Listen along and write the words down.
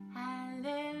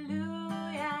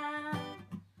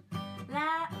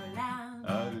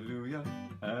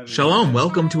Shalom,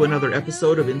 welcome to another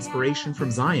episode of Inspiration from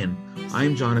Zion.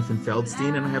 I'm Jonathan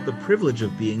Feldstein, and I have the privilege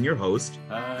of being your host,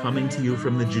 coming to you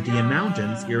from the Judean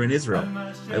Mountains here in Israel.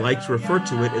 I like to refer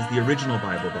to it as the original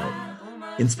Bible Belt.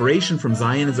 Inspiration from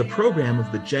Zion is a program of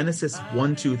the Genesis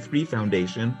 1-2-3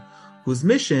 Foundation, whose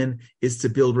mission is to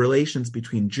build relations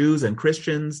between Jews and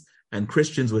Christians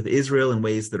with Israel in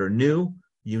ways that are new,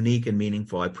 unique, and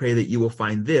meaningful. I pray that you will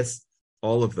find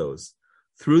all of those.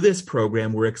 Through this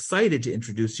program, we're excited to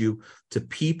introduce you to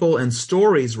people and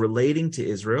stories relating to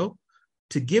Israel,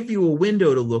 to give you a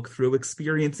window to look through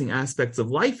experiencing aspects of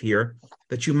life here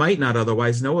that you might not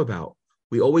otherwise know about.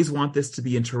 We always want this to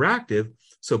be interactive,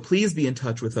 so please be in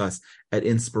touch with us at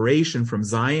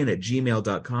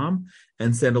inspirationfromzion@gmail.com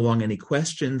and send along any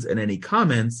questions and any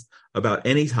comments about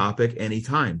any topic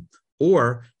anytime.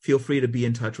 Or feel free to be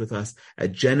in touch with us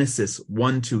at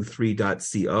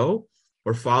genesis123.co,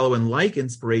 or follow and like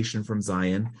Inspiration from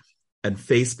Zion at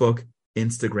Facebook,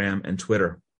 Instagram, and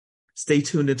Twitter. Stay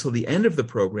tuned until the end of the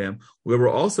program, where we're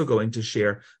also going to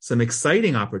share some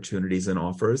exciting opportunities and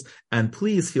offers, and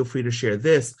please feel free to share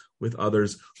this with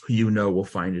others who you know will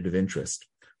find it of interest.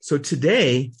 So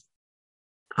today,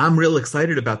 I'm real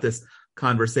excited about this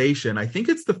conversation. I think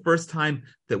it's the first time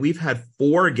that we've had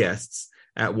 4 guests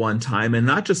at one time, and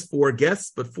not just 4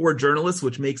 guests, but 4 journalists,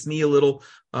 which makes me a little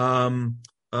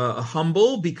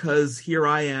humble, because here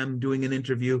I am doing an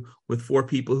interview with 4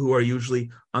 people who are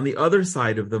usually on the other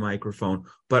side of the microphone,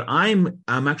 but I'm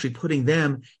actually putting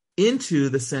them into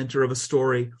the center of a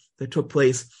story that took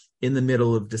place in the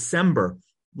middle of December.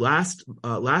 Last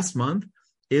month,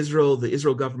 the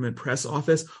Israel Government Press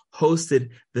Office hosted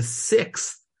the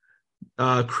 6th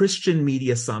Christian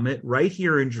Media Summit right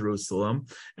here in Jerusalem,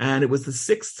 and it was the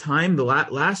 6th time. The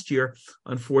last year,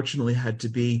 unfortunately, had to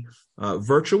be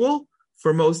virtual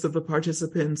for most of the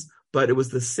participants, but it was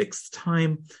the 6th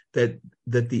time that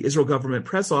the Israel Government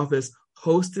Press Office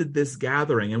hosted this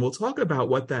gathering, and we'll talk about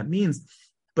what that means.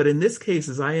 But in this case,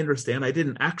 as I understand, I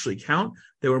didn't actually count,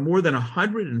 there were more than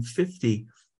 150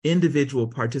 individual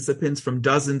participants from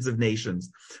dozens of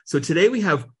nations. So today we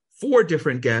have 4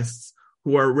 different guests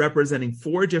who are representing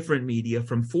 4 different media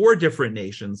from 4 different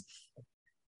nations.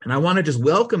 And I want to just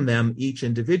welcome them each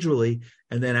individually,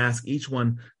 and then ask each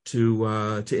one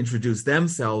to introduce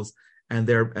themselves and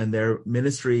their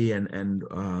ministry and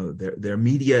their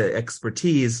media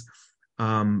expertise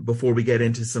before we get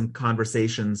into some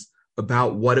conversations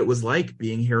about what it was like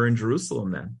being here in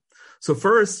Jerusalem then. So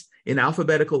first, in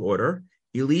alphabetical order,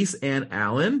 Elise Ann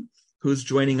Allen, who's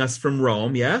joining us from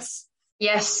Rome. Yes?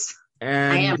 Yes,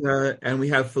 and, I am. And we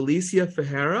have Felicia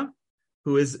Ferreira,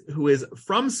 who is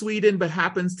from Sweden but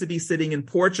happens to be sitting in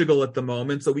Portugal at the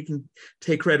moment, so we can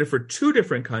take credit for 2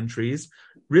 different countries.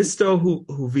 Risto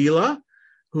Huvila,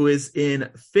 who is in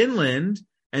Finland,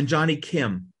 and Johnny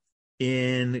Kim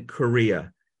in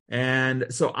Korea. And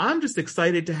so I'm just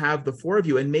excited to have the 4 of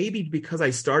you, and maybe because I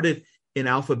started in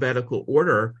alphabetical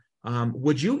order,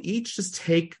 would you each just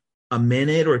take a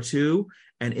minute or 2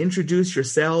 and introduce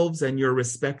yourselves and your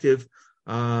respective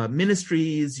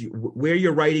ministries, where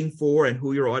you're writing for, and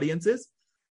who your audience is,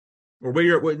 or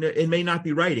it may not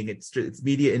be writing, it's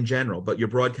media in general, but your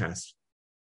broadcast.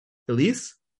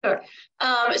 Elise? Sure.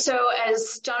 So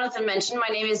as Jonathan mentioned, my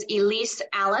name is Elise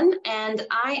Allen, and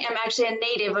I am actually a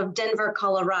native of Denver,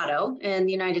 Colorado in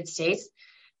the United States.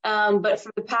 But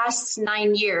for the past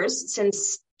 9 years,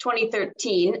 since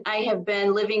 2013, I have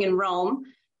been living in Rome,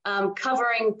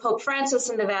 covering Pope Francis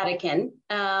and the Vatican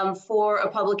for a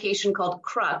publication called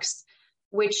Crux,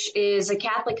 which is a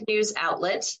Catholic news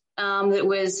outlet that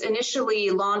was initially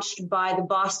launched by the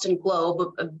Boston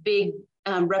Globe, a big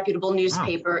reputable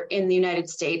newspaper in the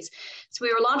United States. So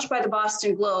we were launched by the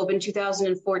Boston Globe in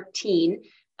 2014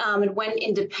 and went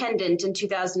independent in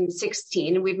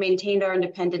 2016. And we've maintained our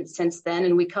independence since then.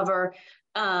 And we cover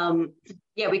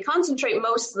we concentrate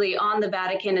mostly on the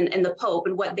Vatican and the Pope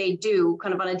and what they do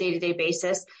kind of on a day-to-day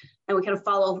basis. And we kind of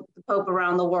follow the Pope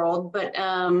around the world. But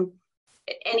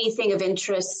anything of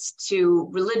interest to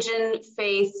religion,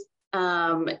 faith,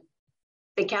 the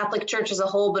Catholic Church as a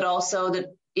whole, but also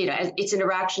its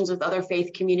interactions with other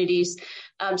faith communities.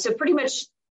 So pretty much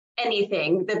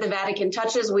anything that the Vatican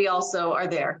touches, we also are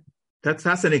there. That's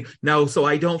fascinating. Now, so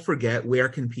I don't forget, where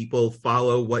can people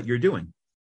follow what you're doing?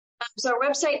 So our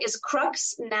website is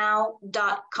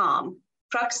cruxnow.com.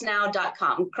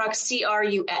 Cruxnow.com. Crux,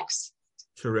 CRUX.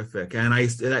 Terrific. And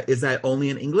is that only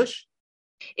in English?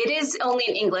 It is only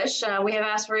in English. We have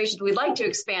aspirations. We'd like to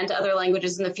expand to other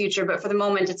languages in the future, but for the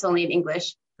moment, it's only in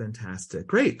English. Fantastic.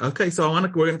 Great. Okay, so we're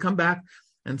going to come back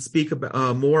and speak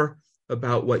about more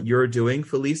about what you're doing.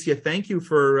 Felicia, thank you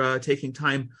for taking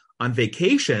time on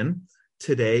vacation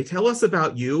today. Tell us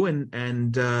about you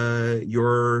and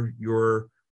your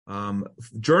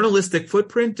journalistic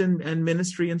footprint and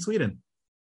ministry in Sweden.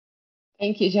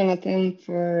 Thank you, Jonathan,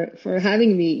 for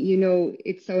having me. You know,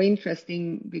 it's so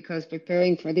interesting because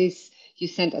preparing for this, you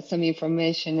sent us some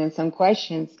information and some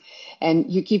questions,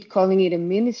 and you keep calling it a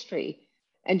ministry.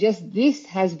 And just this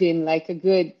has been like a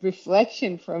good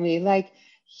reflection for me. Like,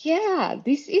 yeah,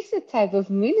 this is a type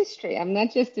of ministry. I'm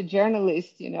not just a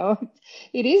journalist, you know,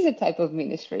 it is a type of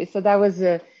ministry. So that was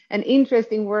an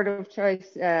interesting word of choice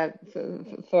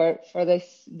for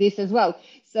this as well.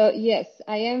 So yes,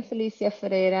 I am Felicia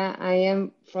Ferreira. I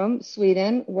am from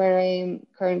Sweden, where I am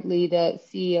currently the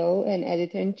CEO and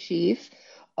editor-in-chief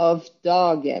of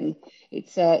Dagen.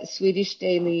 It's a Swedish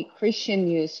daily Christian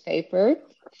newspaper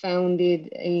founded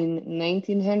in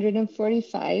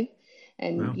 1945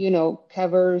 and, wow, you know,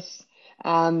 covers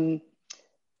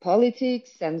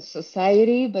politics and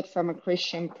society, but from a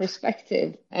Christian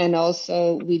perspective. And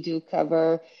also we do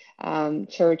cover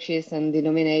churches and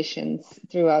denominations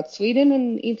throughout Sweden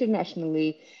and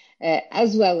internationally,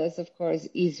 as well as, of course,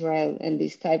 Israel and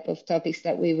these type of topics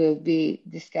that we will be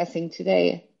discussing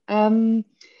today.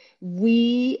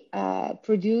 We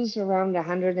produce around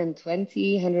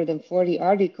 120, 140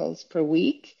 articles per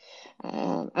week.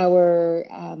 Our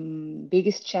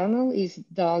biggest channel is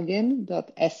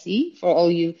dagen.se for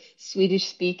all you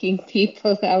Swedish-speaking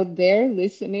people out there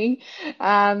listening.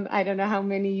 I don't know how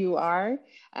many you are.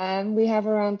 We have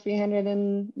around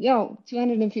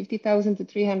 250,000 to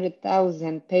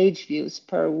 300,000 page views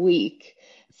per week.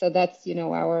 So that's, you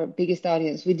know, our biggest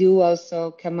audience. We do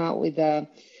also come out with a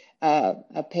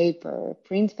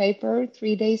print paper,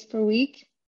 3 days per week.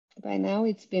 By now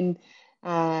it's been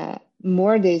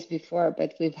more days before,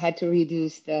 but we've had to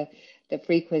reduce the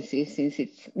frequency since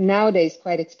it's nowadays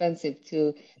quite expensive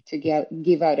to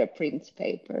give out a print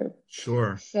paper.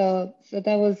 Sure. So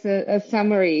that was a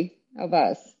summary of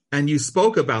us. And you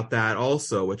spoke about that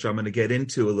also, which I'm going to get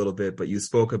into a little bit, but you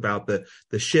spoke about the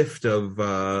shift of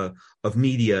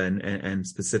media and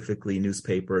specifically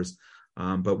newspapers.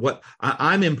 But what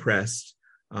I'm impressed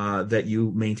that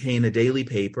you maintain a daily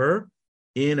paper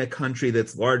in a country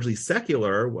that's largely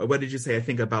secular. What did you say? I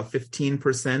think about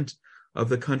 15% of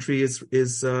the country is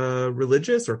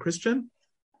religious or Christian?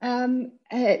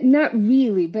 Not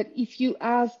really, but if you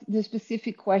ask the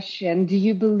specific question, do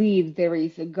you believe there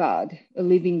is a God, a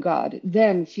living God,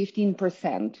 then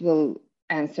 15% will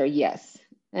answer yes.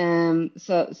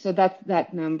 So that's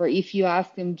that number. If you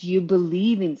ask them, do you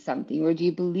believe in something or do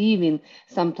you believe in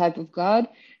some type of God,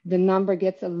 the number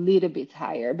gets a little bit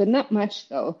higher, but not much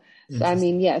though. So I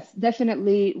mean, yes,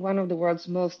 definitely one of the world's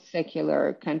most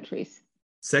secular countries.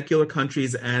 Secular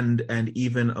countries, and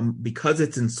even because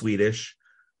it's in Swedish,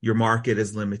 your market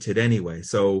is limited anyway.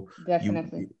 So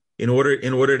definitely, in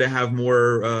order to have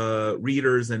more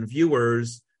readers and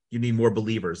viewers, you need more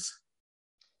believers.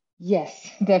 Yes,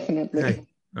 definitely. Okay.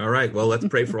 All right. Well, let's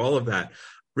pray for all of that.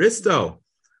 Risto,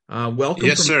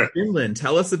 welcome from Finland.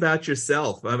 Tell us about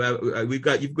yourself.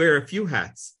 You wear a few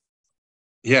hats.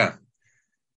 Yeah.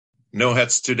 No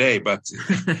hats today, but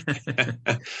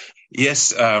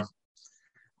yes,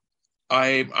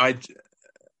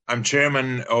 I'm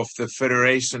chairman of the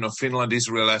Federation of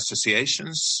Finland-Israel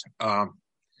Associations, a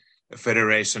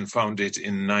federation founded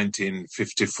in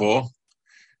 1954,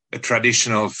 a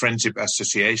traditional friendship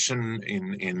association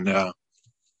in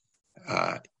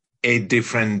 8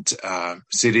 different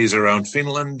cities around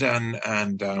Finland,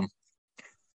 and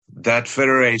that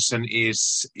federation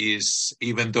is,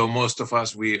 even though most of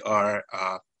us, we are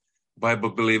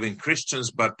Bible-believing Christians,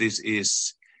 but this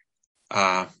is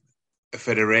a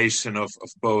federation of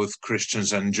both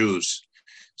Christians and Jews.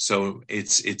 So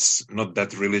it's not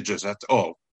that religious at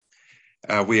all.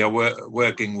 We are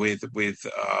working with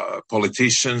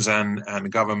politicians and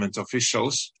government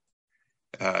officials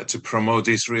to promote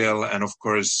Israel, and of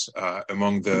course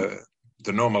among the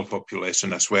normal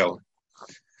population as well.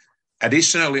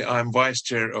 Additionally, I'm vice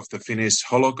chair of the Finnish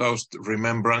Holocaust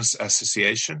Remembrance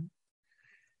Association,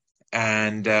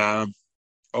 and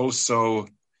also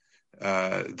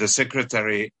the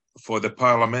secretary for the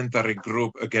parliamentary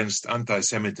group against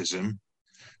anti-Semitism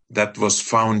that was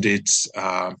founded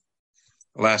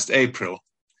last April.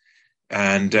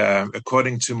 And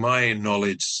according to my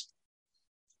knowledge,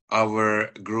 our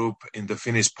group in the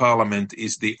Finnish parliament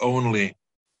is the only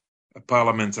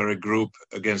parliamentary group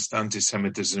against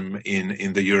anti-Semitism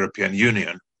in the European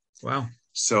Union. Wow.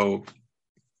 So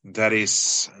that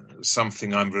is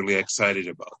something I'm really excited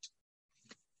about.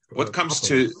 What comes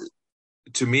to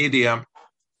media,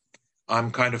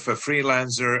 I'm kind of a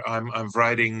freelancer. I'm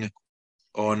writing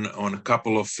on a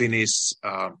couple of Finnish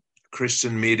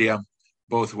Christian media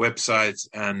both websites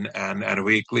and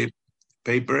weekly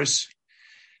papers.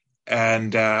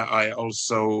 And I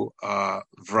also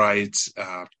write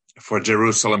for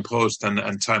Jerusalem Post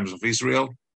and Times of Israel.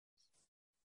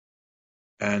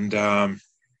 And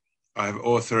I've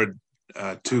authored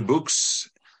 2 books.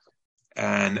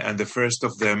 And the first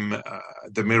of them,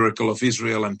 The Miracle of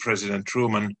Israel and President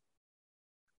Truman,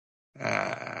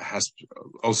 has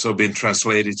also been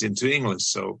translated into English.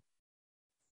 So,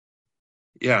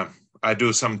 yeah, I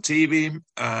do some TV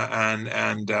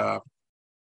and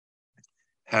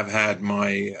have had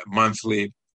my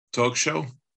monthly talk show.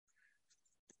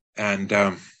 And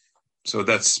so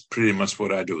that's pretty much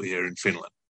what I do here in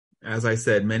Finland. As I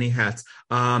said, many hats.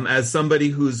 As somebody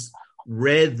who's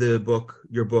read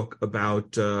your book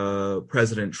about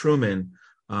President Truman,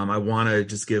 I want to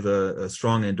just give a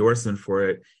strong endorsement for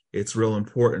it. It's real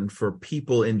important for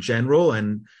people in general,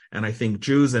 and I think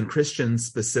Jews and Christians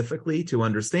specifically, to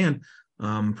understand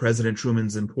President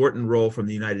Truman's important role from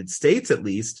the United States, at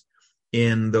least,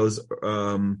 in those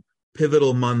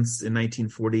pivotal months in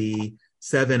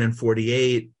 1947 and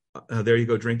 48. There you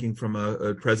go, drinking from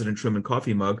a President Truman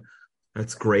coffee mug.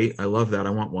 That's great. I love that.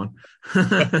 I want one.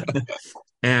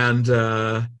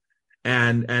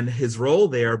 and his role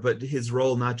there, but his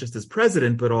role not just as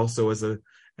president, but also as a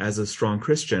strong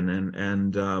Christian.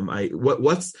 And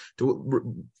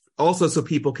also so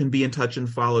people can be in touch and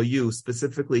follow you,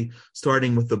 specifically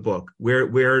starting with the book.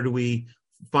 Where do we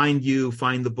find you,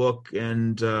 find the book,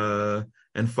 and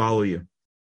follow you?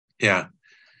 Yeah.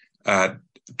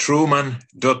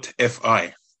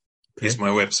 Truman.fi is my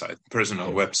website,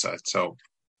 personal website. So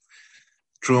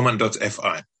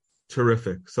Truman.fi.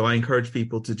 Terrific. So I encourage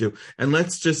people to do. And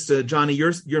let's just, Johnny,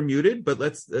 you're muted, but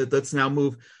let's now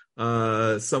move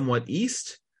somewhat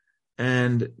east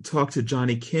and talk to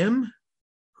Johnny Kim,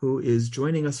 who is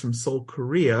joining us from Seoul,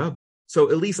 Korea.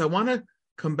 So Elise, I want to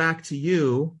come back to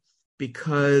you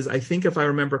because I think if I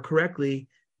remember correctly,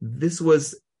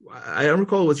 I don't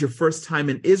recall it was your first time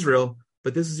in Israel,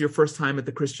 but this is your first time at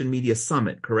the Christian Media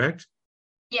Summit, correct?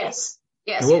 Yes.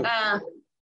 Go ahead.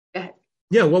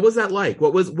 Yeah, what was that like?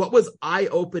 What was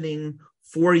eye-opening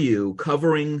for you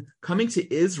coming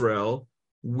to Israel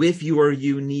with your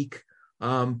unique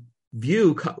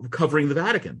view covering the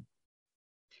Vatican?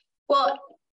 Well,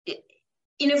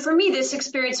 for me, this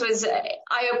experience was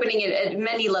eye-opening at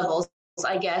many levels,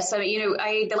 I guess. I mean,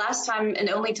 the last time and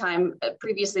only time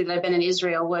previously that I've been in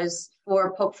Israel was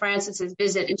for Pope Francis's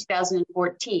visit in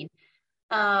 2014.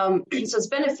 So it's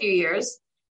been a few years.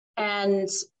 And,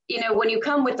 when you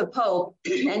come with the Pope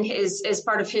and as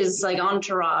part of his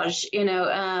entourage,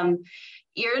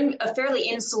 you're in a fairly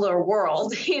insular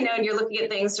world, and you're looking at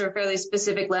things through a fairly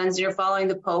specific lens. You're following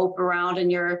the Pope around,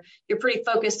 and you're pretty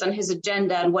focused on his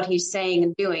agenda and what he's saying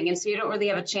and doing. And so you don't really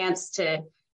have a chance to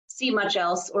see much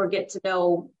else or get to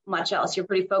know much else. You're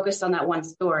pretty focused on that one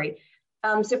story.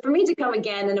 So for me to come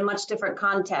again in a much different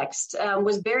context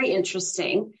was very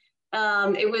interesting.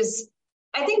 It was,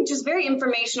 I think, just very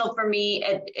informational for me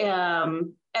at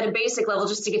a basic level,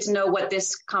 just to get to know what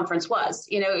this conference was.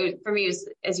 For me, it was,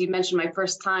 as you mentioned, my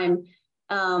first time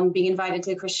being invited to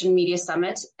the Christian Media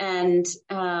Summit. And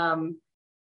so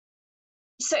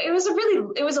it was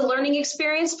a learning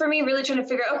experience for me, really trying to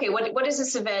figure out, okay, what is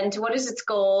this event? What is its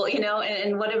goal?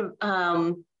 And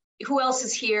who else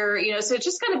is here? So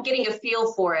just kind of getting a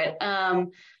feel for it.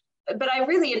 But I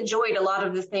really enjoyed a lot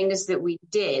of the things that we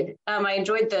did. I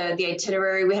enjoyed the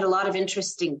itinerary. We had a lot of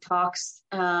interesting talks,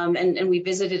 and we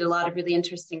visited a lot of really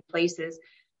interesting places.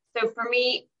 So for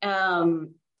me,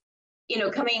 coming,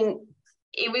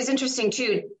 it was interesting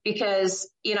too, because,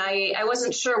 I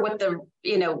wasn't sure what the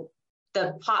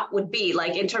pot would be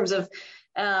like in terms of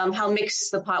how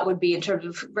mixed the pot would be in terms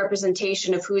of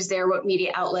representation of who's there, what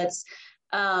media outlets.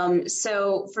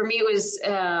 So for me, it was,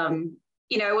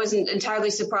 I wasn't entirely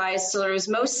surprised. So there was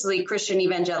mostly Christian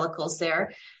evangelicals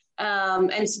there.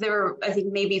 And so there were, I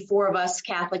think, maybe 4 of us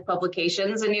Catholic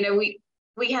publications. And,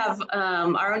 we have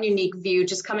our own unique view,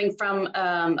 just coming from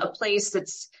a place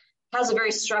has a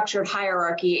very structured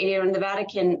hierarchy. In the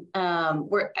Vatican,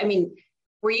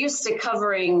 we're used to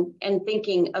covering and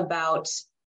thinking about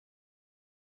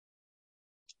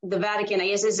the Vatican. I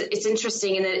guess it's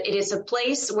interesting in that it is a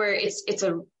place where it's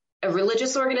a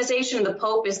religious organization. The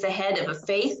Pope is the head of a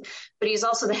faith, but he's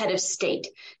also the head of state.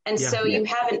 And you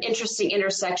have an interesting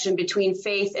intersection between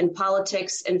faith and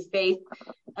politics and faith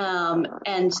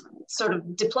and sort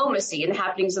of diplomacy and the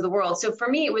happenings of the world. So for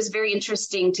me, it was very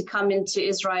interesting to come into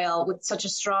Israel with such a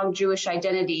strong Jewish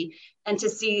identity and to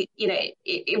see,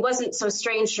 it wasn't so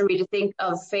strange for me to think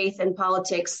of faith and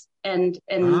politics and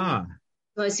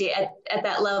at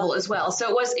that level as well.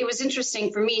 So it was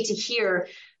interesting for me to hear.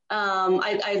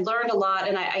 I learned a lot,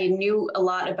 and I knew a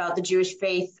lot about the Jewish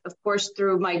faith, of course,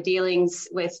 through my dealings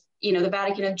with, the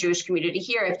Vatican and Jewish community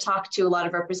here. I've talked to a lot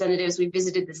of representatives. We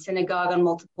visited the synagogue on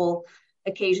multiple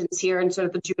occasions here and sort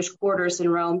of the Jewish quarters in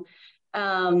Rome.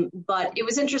 But it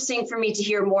was interesting for me to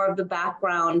hear more of the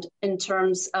background in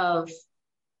terms of,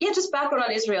 just background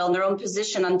on Israel and their own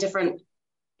position on different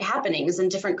happenings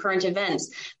and different current events.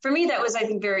 For me, that was, I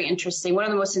think, very interesting. One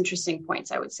of the most interesting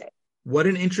points, I would say. What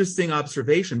an interesting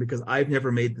observation, because I've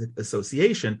never made the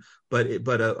association, but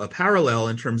a parallel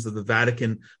in terms of the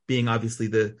Vatican being obviously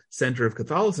the center of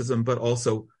Catholicism, but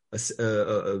also a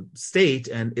state,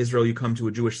 and Israel, you come to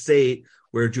a Jewish state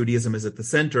where Judaism is at the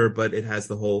center, but it has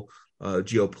the whole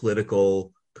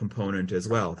geopolitical component as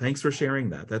well. Thanks for sharing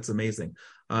that. That's amazing.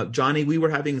 Johnny, we were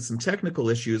having some technical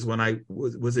issues when I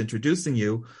was introducing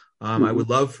you. I would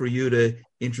love for you to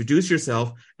introduce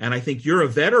yourself, and I think you're a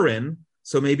veteran,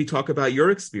 so maybe talk about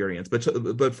your experience.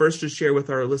 But first, just share with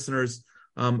our listeners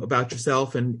about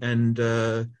yourself and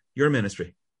your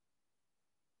ministry.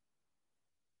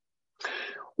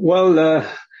 Well,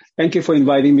 thank you for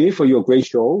inviting me for your great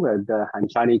show. And I'm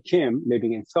Johnny Kim,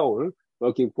 living in Seoul,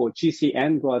 working for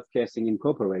GCN Broadcasting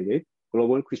Incorporated,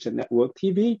 Global Christian Network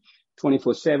TV,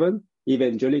 24/7,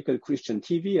 Evangelical Christian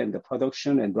TV, and the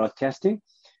production and broadcasting.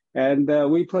 And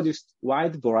we produce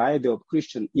wide variety of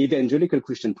evangelical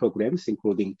Christian programs,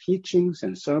 including teachings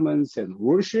and sermons and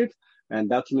worship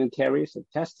and documentaries and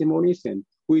testimonies. And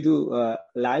we do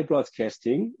live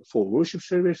broadcasting for worship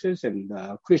services and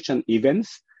Christian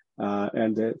events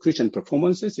and Christian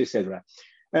performances, etc.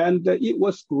 And it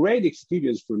was great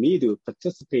experience for me to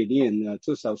participate in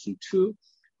 2002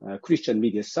 Christian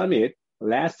Media Summit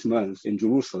last month in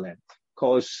Jerusalem,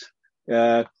 because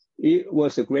it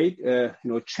was a great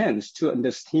chance to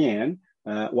understand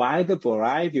wide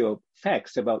variety of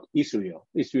facts about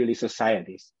Israeli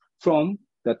societies, from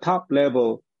the top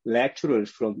level lecturers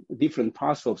from different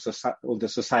parts of the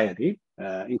society,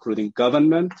 including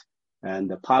government and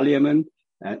the parliament,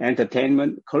 and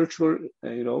entertainment, cultural,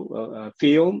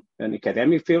 field, and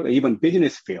academic field, even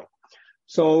business field.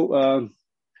 So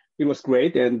it was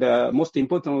great, and most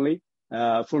importantly,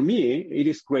 for me, it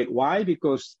is great. Why?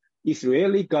 Because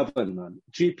Israeli government,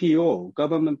 GPO,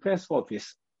 Government Press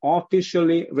Office,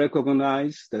 officially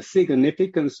recognized the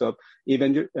significance of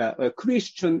even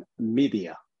Christian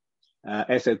media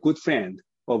as a good friend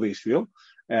of Israel,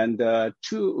 and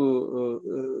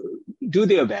to do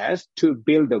their best to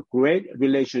build a great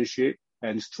relationship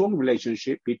and strong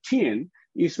relationship between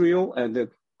Israel and the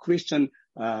Christian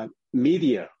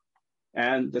media,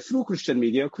 and through Christian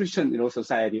media, Christian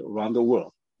society around the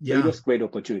world. Yeah. So it was a great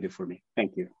opportunity for me.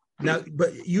 Thank you. Now,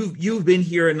 but you've been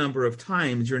here a number of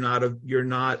times. You're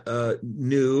not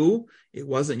new. It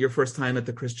wasn't your first time at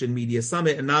the Christian Media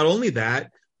Summit, and not only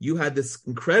that, you had this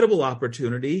incredible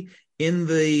opportunity in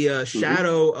the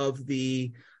shadow of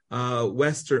the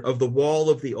wall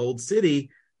of the old city,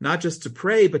 not just to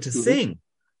pray but to sing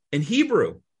in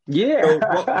Hebrew. Yeah. So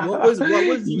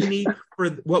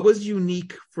what was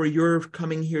unique for your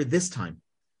coming here this time?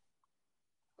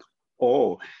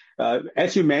 Oh.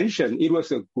 As you mentioned, it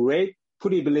was a great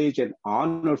privilege and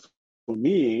honor for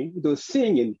me to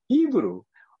sing in Hebrew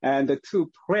and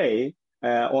to pray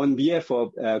on behalf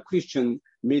of Christian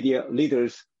media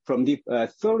leaders from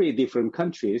 30 different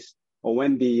countries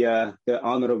when the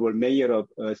Honorable Mayor of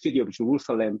City of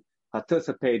Jerusalem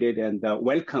participated and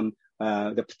welcomed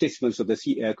the participants of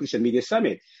the Christian Media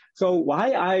Summit. So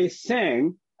why I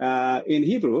sang in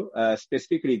Hebrew,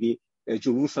 specifically the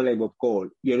Jerusalem of gold,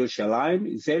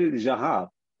 Yerushalayim Zel Zahav,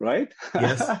 right?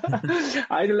 Yes.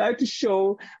 I'd like to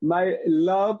show my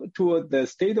love toward the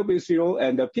state of Israel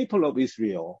and the people of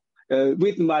Israel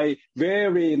with my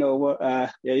very,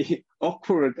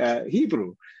 awkward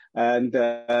Hebrew. And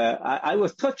I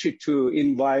was touched to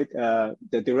invite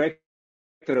the director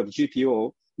of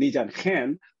GPO, Nijan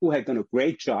Khan, who had done a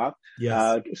great job,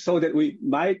 so that we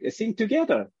might sing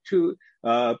together to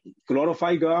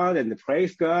glorify God and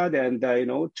praise God, and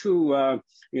to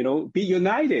be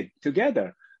united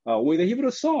together with a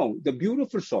Hebrew song, the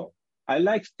beautiful song. I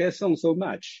like that song so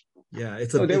much. Yeah,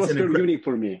 that was very unique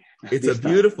for me. It's a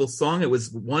beautiful song. It was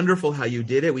wonderful how you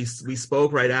did it. We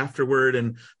spoke right afterward,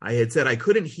 and I had said I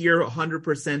couldn't hear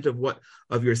 100%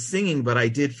 of your singing, but I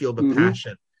did feel the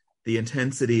passion, the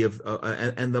intensity of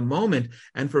and the moment.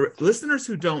 And for listeners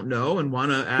who don't know and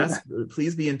want to ask,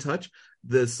 please be in touch.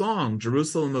 The song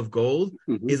Jerusalem of Gold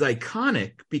is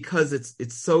iconic because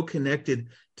it's so connected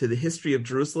to the history of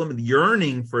Jerusalem and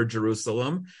yearning for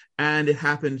Jerusalem. And it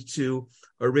happened to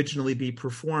originally be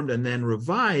performed and then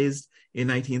revised in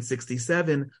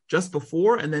 1967, just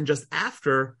before and then just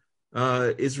after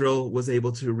Israel was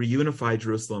able to reunify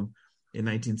Jerusalem in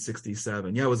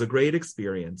 1967. Yeah, it was a great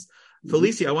experience.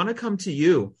 Felicia, I want to come to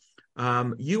you.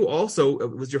 You also,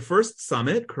 it was your first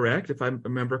summit, correct? If I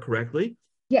remember correctly.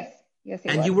 Yes. Yes,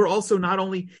 and you were also not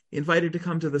only invited to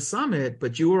come to the summit,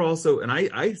 but you were also, and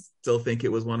I still think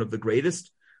it was one of the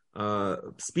greatest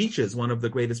speeches, one of the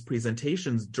greatest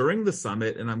presentations during the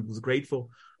summit. And I was grateful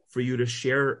for you to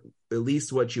share at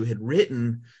least what you had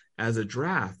written as a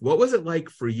draft. What was it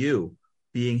like for you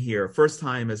being here, first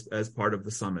time as part of the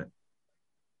summit?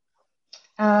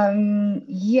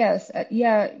 Yes,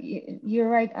 you're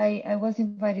right. I was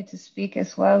invited to speak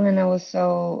as well, and I was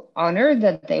so honored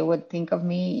that they would think of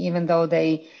me, even though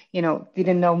they,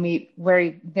 didn't know me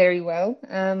very, very well.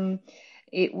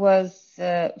 It was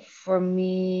for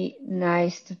me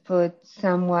nice to put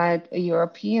somewhat a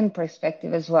European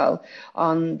perspective as well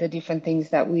on the different things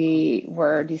that we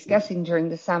were discussing during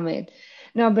the summit.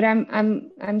 No, but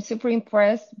I'm super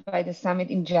impressed by the summit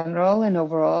in general and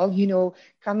overall.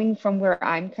 Coming from where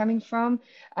I'm coming from,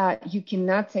 you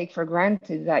cannot take for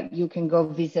granted that you can go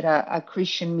visit a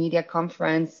Christian media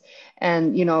conference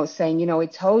and, saying,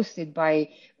 it's hosted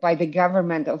by the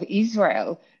government of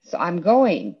Israel. So I'm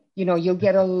going. You'll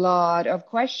get a lot of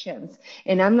questions,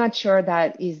 and I'm not sure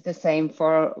that is the same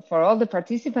for all the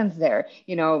participants there.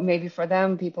 Maybe for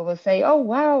them, people will say, "Oh,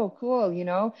 wow,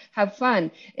 cool," have fun.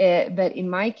 But in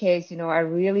my case, I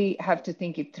really have to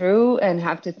think it through and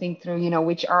have to think through,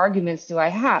 which arguments do I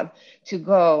have to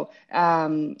go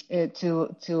to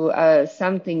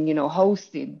something,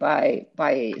 hosted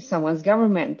by someone's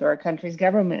government or a country's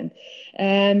government.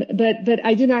 But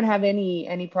I do not have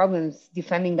any problems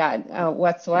defending that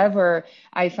whatsoever.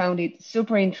 I found it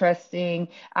super interesting.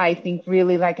 I think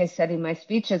really, like I said in my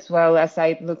speech as well, as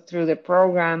I looked through the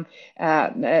program,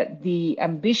 the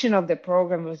ambition of the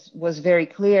program was very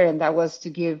clear, and that was to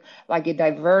give like a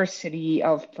diversity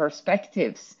of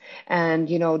perspectives. And,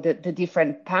 the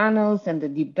different panels and the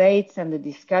debates and the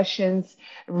discussions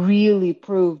really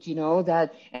proved,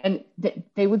 that, and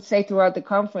they would say throughout the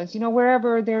conference,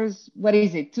 wherever there's,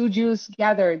 2 Jews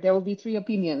gathered, there will be 3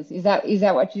 opinions. Is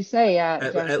that what you say?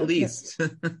 At least.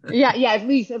 yeah, at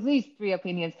least 3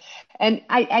 opinions. And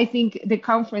I think the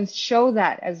conference showed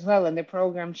that as well, and the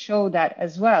program showed that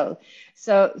as well.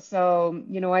 So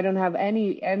I don't have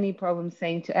any problem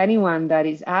saying to anyone that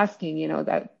is asking,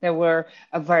 that there were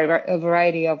a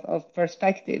variety of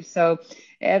perspectives. So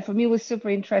for me, it was super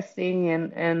interesting,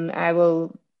 and I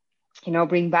will,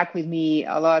 bring back with me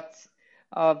a lot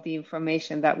of the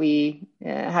information that we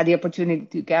had the opportunity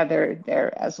to gather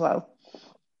there as well.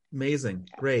 Amazing.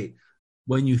 Great.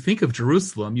 When you think of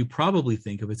Jerusalem, you probably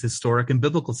think of its historic and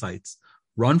biblical sites.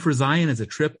 Run for Zion is a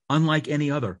trip unlike any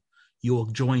other. You will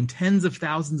join tens of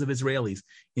thousands of Israelis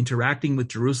interacting with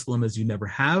Jerusalem as you never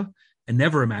have and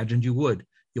never imagined you would.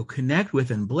 You'll connect with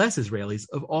and bless Israelis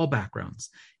of all backgrounds.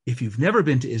 If you've never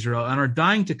been to Israel and are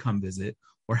dying to come visit,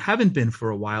 or haven't been for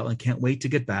a while and can't wait to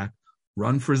get back,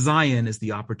 Run for Zion is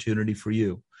the opportunity for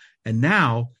you. And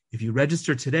now, if you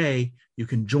register today, you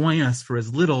can join us for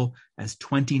as little as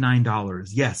 $29.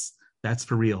 Yes, that's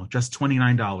for real, just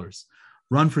 $29.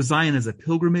 Run for Zion is a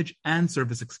pilgrimage and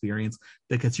service experience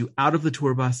that gets you out of the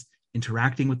tour bus,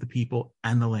 interacting with the people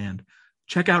and the land.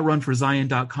 Check out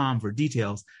runforzion.com for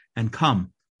details, and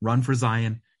come, run for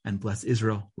Zion and bless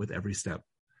Israel with every step.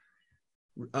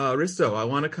 Risto, I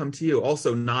want to come to you.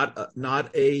 Also, not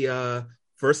a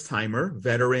first-timer,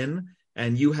 veteran,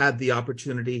 and you had the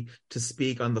opportunity to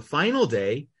speak on the final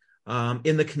day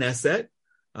in the Knesset.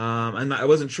 And I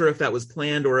wasn't sure if that was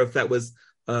planned or if that was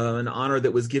an honor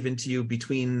that was given to you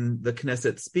between the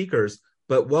Knesset speakers.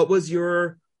 But what was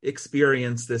your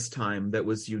experience this time that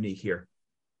was unique here?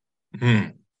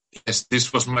 Yes,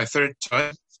 this was my 3rd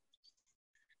time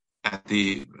at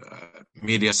the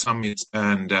media summit.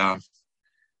 And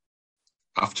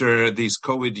after these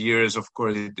COVID years, of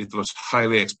course, it was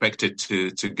highly expected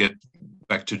to get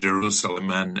back to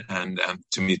Jerusalem and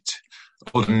to meet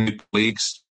all the new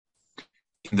colleagues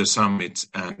in the summit.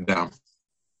 And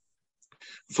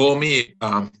for me,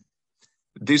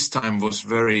 this time was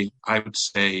very, I would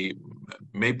say,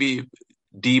 maybe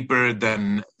deeper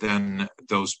than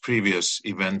those previous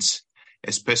events,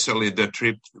 especially the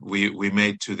trip we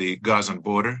made to the Gazan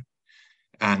border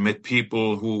and met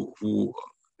people who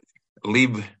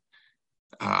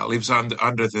lives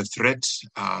under the threat,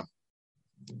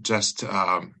 just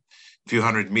a few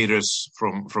hundred meters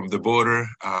from the border.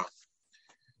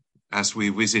 As we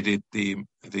visited the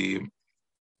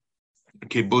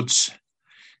kibbutz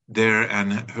there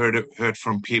and heard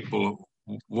from people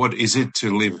what is it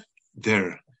to live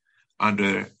there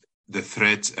under the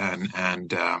threat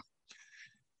and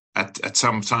at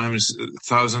sometimes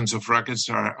thousands of rockets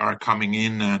are coming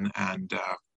in and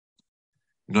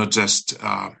not just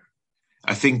I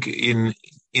think in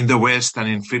the West and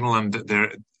in Finland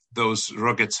those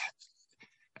rockets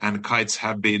and kites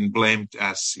have been blamed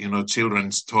as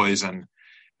children's toys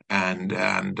and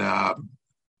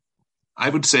I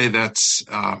would say that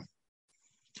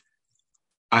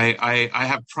I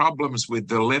have problems with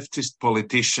the leftist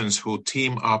politicians who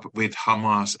team up with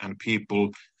Hamas and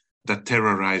people that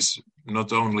terrorize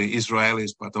not only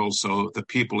Israelis but also the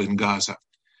people in Gaza.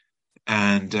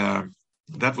 And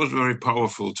that was very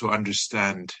powerful to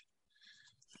understand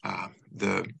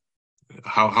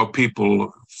how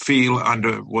people feel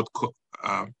under what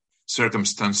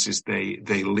circumstances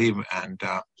they live and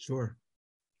sure.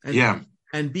 And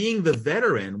And being the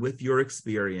veteran with your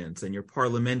experience and your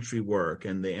parliamentary work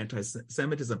and the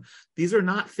anti-Semitism, these are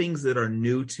not things that are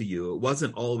new to you. It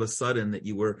wasn't all of a sudden that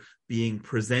you were being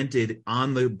presented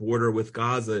on the border with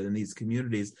Gaza in these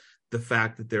communities, the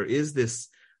fact that there is this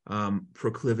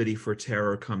proclivity for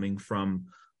terror coming from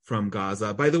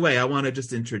Gaza. By the way, I want to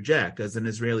just interject, as an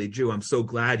Israeli Jew, I'm so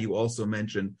glad you also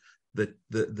mentioned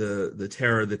the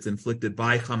terror that's inflicted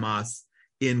by Hamas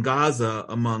in Gaza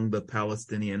among the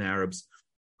Palestinian Arabs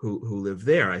who live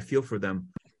there. I feel for them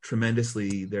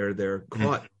tremendously. They're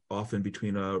caught often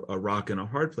between a rock and a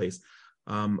hard place.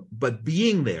 But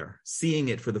being there, seeing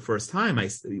it for the first time,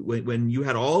 when you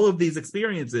had all of these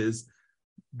experiences,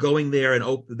 going there and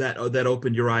that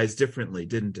opened your eyes differently,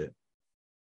 didn't it?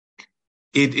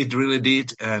 It really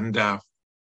did, and I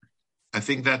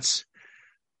think that's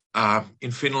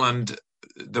in Finland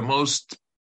the most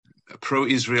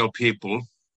pro-Israel people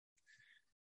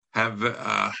have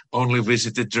only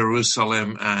visited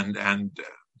Jerusalem and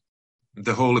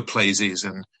the holy places,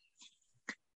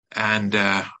 and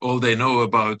all they know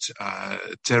about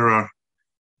terror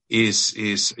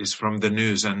is from the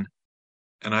news, and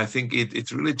I think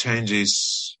it really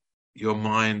changes your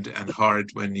mind and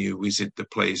heart when you visit the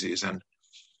places,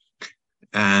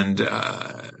 and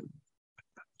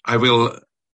I will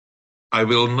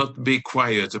not be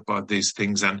quiet about these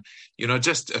things. And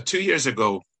just 2 years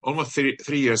ago, almost 3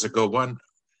 years ago,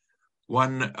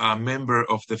 one member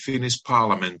of the Finnish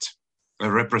Parliament, a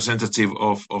representative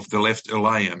of the Left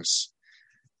Alliance,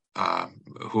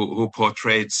 who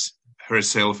portrays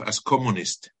herself as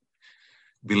communist.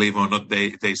 Believe or not,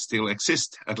 they still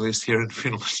exist, at least here in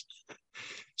Finland.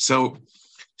 So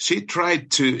she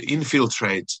tried to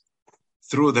infiltrate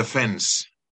through the fence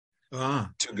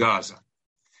to Gaza.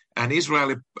 And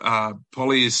Israeli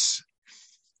police,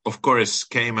 of course,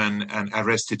 came and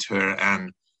arrested her.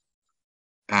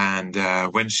 And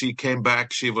when she came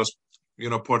back, she was,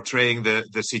 portraying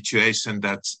the situation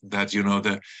that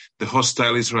the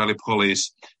hostile Israeli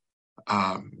police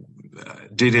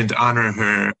didn't honor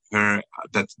her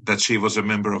that she was a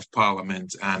member of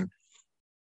parliament. And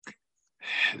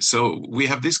so we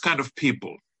have this kind of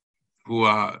people who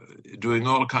are doing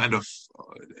all kind of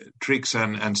tricks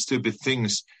and stupid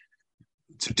things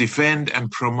to defend and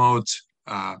promote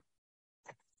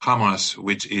Hamas,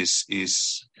 which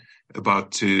is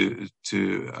about to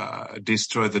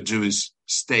destroy the Jewish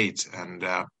state. And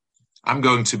I'm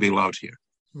going to be loud here.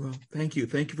 Well, thank you.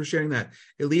 Thank you for sharing that.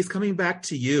 Elise, coming back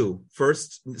to you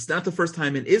first, it's not the first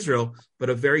time in Israel, but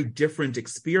a very different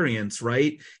experience,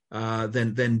 right?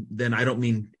 Than I don't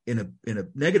mean in a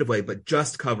negative way, but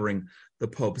just covering the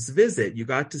Pope's visit. You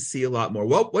got to see a lot more.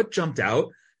 What jumped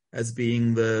out as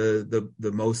being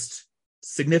the most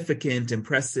significant,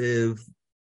 impressive,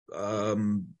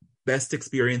 best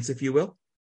experience, if you will?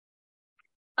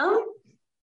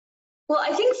 Well,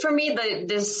 I think for me,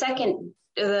 the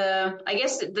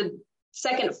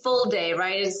second full day,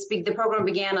 right, is the program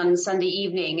began on Sunday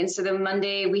evening. And so then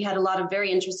Monday, we had a lot of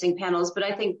very interesting panels. But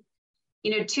I think,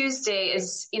 Tuesday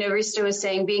is, Risto was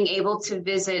saying, being able to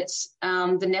visit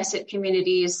the Knesset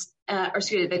communities,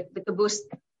 the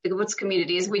kibbutz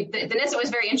communities. The Knesset was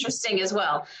very interesting as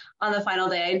well on the final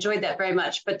day. I enjoyed that very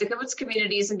much. But the kibbutz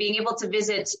communities and being able to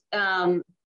visit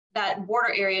that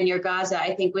border area near Gaza,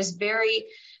 I think, was very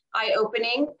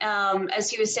eye-opening, as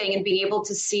he was saying, and being able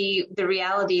to see the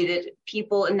reality that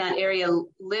people in that area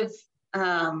live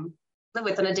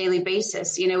with on a daily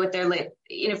basis, with their life.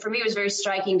 For me, it was very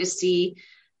striking to see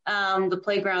the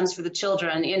playgrounds for the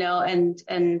children,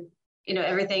 and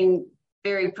everything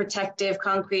very protective,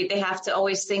 concrete. They have to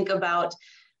always think about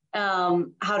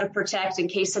how to protect in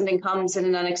case something comes in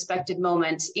an unexpected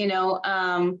moment,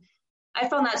 I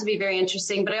found that to be very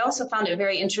interesting, but I also found it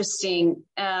very interesting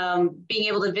being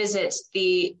able to visit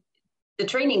the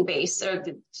training base or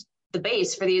the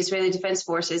base for the Israeli Defense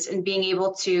Forces, and being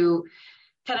able to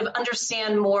kind of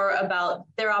understand more about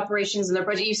their operations and their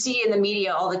project. You see in the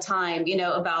media all the time,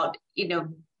 about,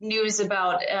 news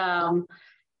about,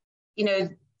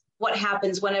 what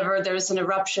happens whenever there's an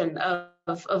eruption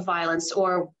of violence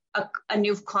or a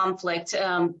new conflict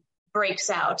breaks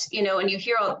out, and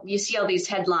you see all these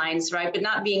headlines, right? But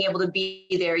not being able to be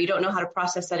there, you don't know how to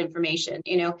process that information,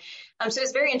 So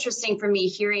it's very interesting for me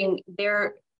hearing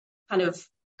their kind of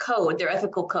code, their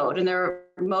ethical code and their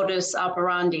modus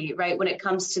operandi, right? When it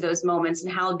comes to those moments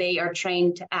and how they are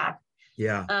trained to act.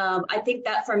 Yeah. I think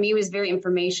that for me was very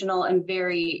informational and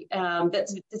very,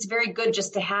 that's very good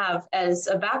just to have as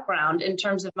a background in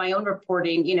terms of my own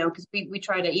reporting, because we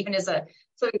try to, even as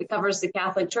something that covers the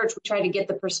Catholic Church, we try to get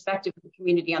the perspective of the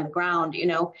community on the ground,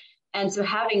 and so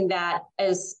having that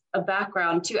as a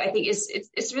background too, I think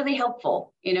it's really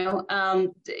helpful,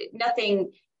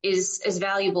 nothing is as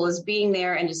valuable as being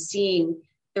there and just seeing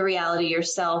the reality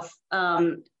yourself,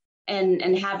 and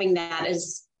having that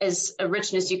as a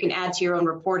richness you can add to your own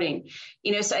reporting,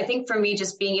 so I think for me,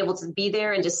 just being able to be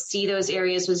there and just see those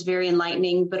areas was very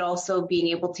enlightening, but also being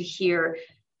able to hear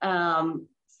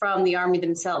from the Army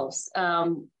themselves,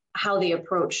 how they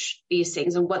approach these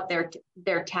things and what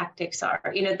their tactics are,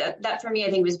 that for me,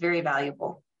 I think was very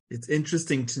valuable. It's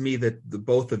interesting to me that the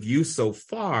both of you so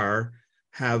far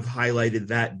have highlighted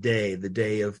that day, the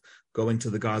day of going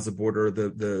to the Gaza border,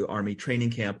 the Army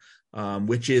training camp,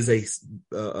 which is a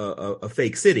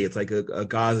fake city. It's like a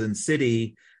Gazan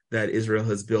city that Israel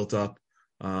has built up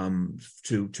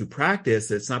to practice.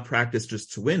 It's not practice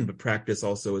just to win, but practice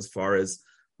also as far as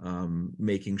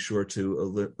making sure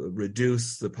to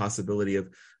reduce the possibility of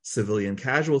civilian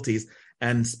casualties.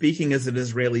 And speaking as an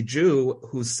Israeli Jew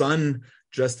whose son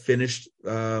just finished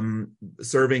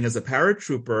serving as a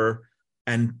paratrooper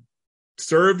and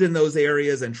served in those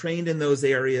areas and trained in those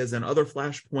areas and other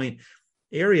flashpoint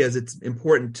areas, it's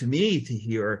important to me to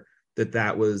hear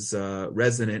that was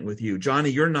resonant with you.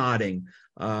 Johnny, you're nodding.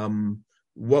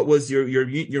 What was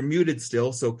you're muted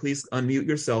still, so please unmute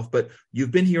yourself, but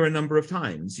you've been here a number of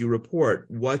times. You report.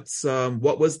 what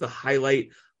was the highlight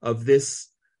of this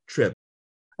trip?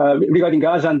 Regarding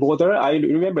Gaza and border, I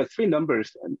remember three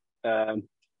numbers,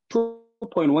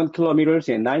 2.1 kilometers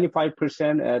and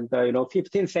 95% and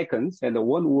 15 seconds, and the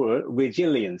one word,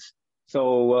 resilience.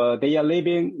 So they are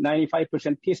living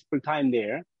 95% peaceful time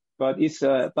there, but it's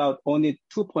about only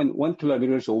 2.1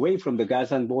 kilometers away from the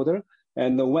Gazan border.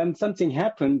 And when something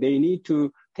happened, they need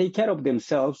to take care of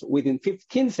themselves within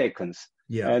 15 seconds.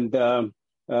 Yeah. And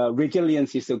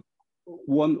resilience is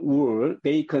one word.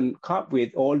 They can cope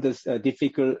with all this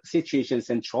difficult situations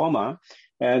and trauma.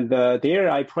 And there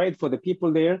I prayed for the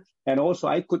people there. And also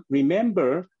I could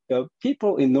remember the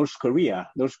people in North Korean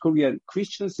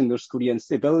Christians and North Korean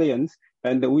civilians.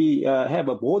 And we have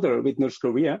a border with North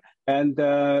Korea. And,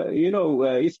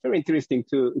 it's very interesting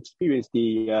to experience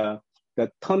the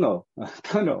tunnel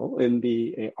in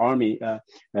the army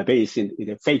base in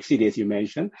the fake city, as you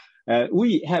mentioned.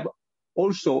 We have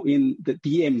also in the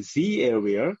DMZ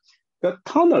area, the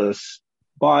tunnels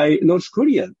by North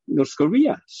Korea.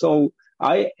 So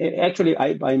I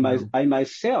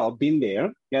myself been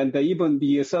there, and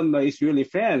even some Israeli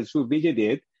friends who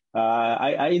visited,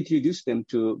 I introduced them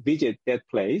to visit that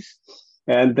place.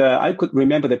 And I could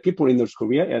remember the people in North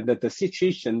Korea and that the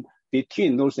situation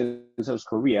between North and South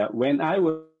Korea when I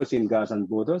was in Gazan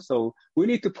border. So we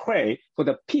need to pray for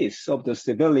the peace of the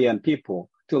civilian people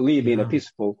to live in a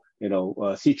peaceful,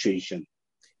 situation.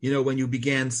 When you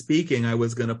began speaking, I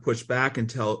was going to push back and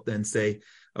say,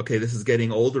 okay, this is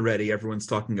getting old already. Everyone's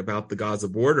talking about the Gaza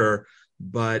border.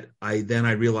 But I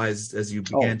realized as you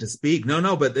began to speak,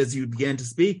 but as you began to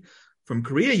speak, from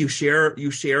Korea, you share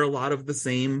a lot of the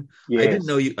same. Yes.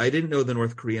 I didn't know the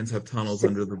North Koreans have tunnels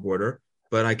under the border,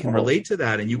 but I can relate to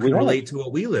that, and you can relate to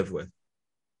what we live with.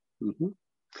 Mm-hmm.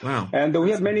 Wow! And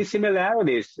we have many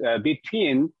similarities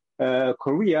between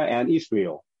Korea and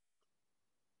Israel.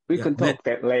 We can talk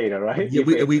that later, right? Yeah,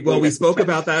 we spoke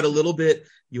about that a little bit.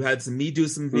 You had me do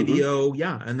some video,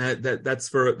 and that's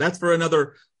for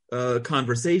another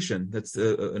conversation. That's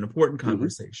an important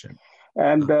conversation.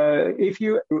 And if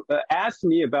you ask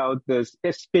me about the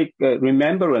specific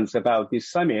remembrance about this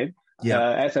summit,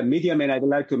 as a media man, I'd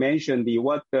like to mention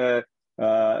what Lando,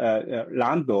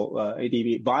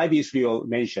 the Vive Israel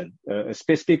mentioned,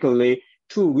 specifically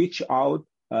to reach out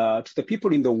to the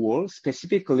people in the world,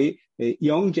 specifically the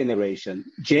young generation,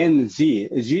 Gen Z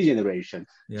generation.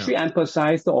 She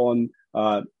emphasized on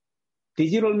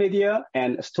digital media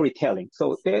and storytelling.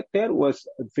 So that was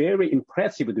very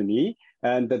impressive to me.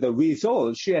 And the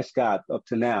results she has got up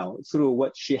to now through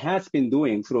what she has been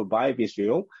doing through Vive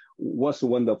Israel was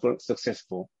wonderful,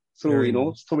 successful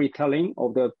through, storytelling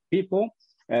of the people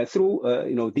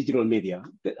through, digital media.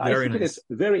 I think it's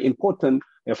very important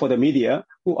for the media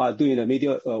who are doing the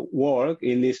media work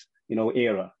in this,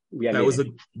 era.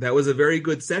 That was a very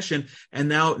good session. And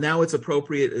now it's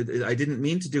appropriate. I didn't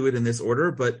mean to do it in this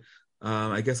order, but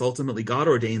I guess ultimately God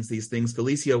ordains these things.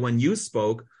 Felicia, when you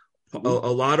spoke, a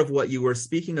lot of what you were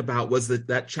speaking about was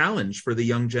that challenge for the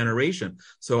young generation.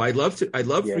 So I'd love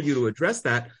for you to address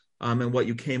that and what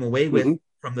you came away with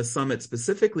from the summit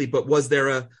specifically. But was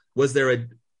there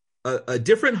a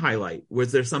different highlight?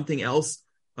 Was there something else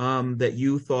that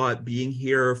you thought being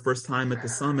here first time at the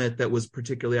summit that was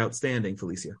particularly outstanding,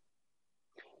 Felicia?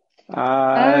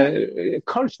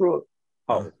 Cultural.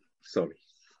 Oh, sorry.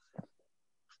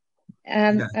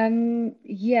 I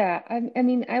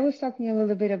mean, I was talking a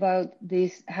little bit about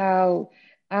this, how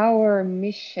our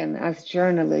mission as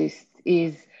journalists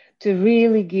is to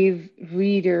really give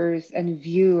readers and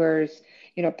viewers,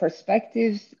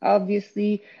 perspectives,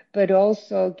 obviously, but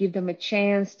also give them a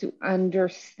chance to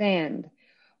understand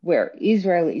where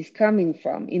Israel is coming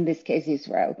from. In this case,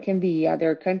 Israel can be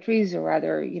other countries or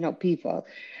other, people.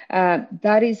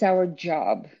 That is our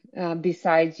job.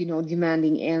 Besides,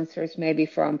 demanding answers maybe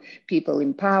from people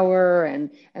in power and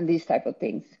these type of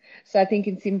things. So I think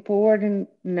it's important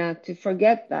not to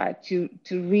forget that, to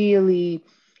really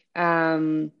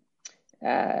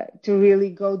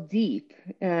go deep,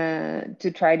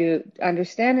 to try to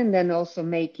understand and then also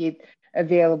make it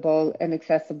available and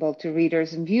accessible to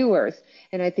readers and viewers.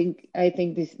 And I think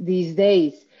these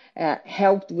days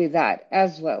helped with that,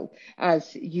 as well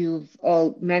as you've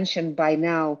all mentioned by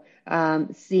now.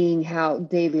 Seeing how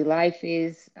daily life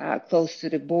is close to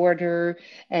the border.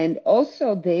 And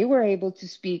also they were able to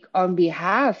speak on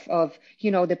behalf of,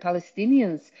 the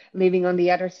Palestinians living on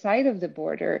the other side of the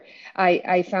border.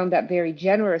 I found that very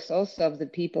generous also of the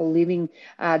people living,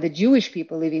 the Jewish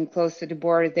people living close to the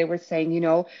border. They were saying,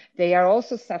 they are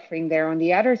also suffering there on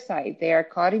the other side. They are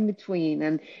caught in between.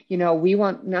 And, we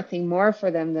want nothing more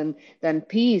for them than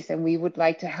peace. And we would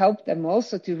like to help them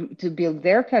also to build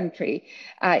their country.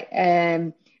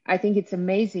 I think it's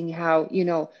amazing how,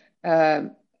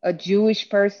 a Jewish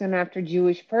person after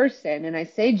Jewish person, and I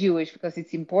say Jewish because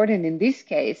it's important in this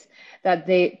case, that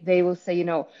they will say,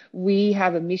 we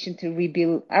have a mission to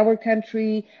rebuild our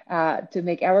country, to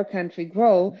make our country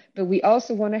grow, but we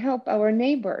also want to help our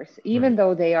neighbors, even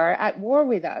though they are at war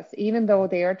with us, even though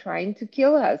they are trying to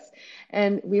kill us.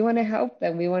 And we want to help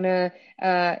them. We want to,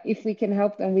 if we can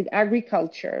help them with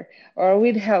agriculture or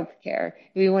with healthcare,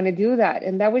 we want to do that.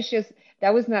 And that was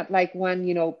not like one,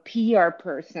 PR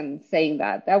person saying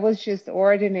that. That was just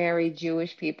ordinary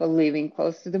Jewish people living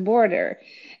close to the border.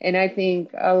 And I think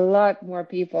a lot more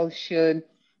people should,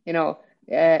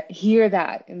 hear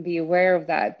that and be aware of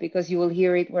that, because you will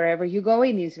hear it wherever you go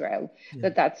in Israel,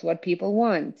 that that's what people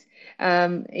want.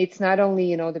 It's not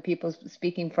only, the people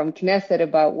speaking from Knesset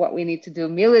about what we need to do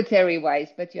military-wise,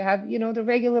 but you have, the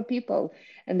regular people,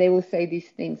 and they will say these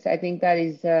things. I think that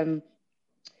is...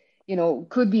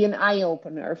 could be an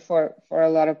eye-opener for a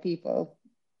lot of people.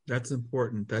 That's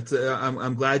important. That's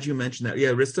I'm glad you mentioned that. Yeah,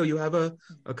 Risto, you have a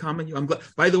comment? I'm glad.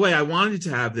 By the way, I wanted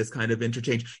to have this kind of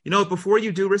interchange. Before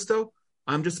you do, Risto,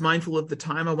 I'm just mindful of the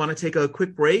time. I want to take a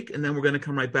quick break, and then we're going to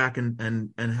come right back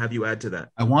and have you add to that.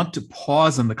 I want to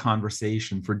pause in the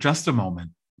conversation for just a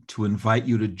moment to invite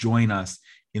you to join us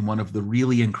in one of the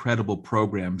really incredible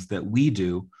programs that we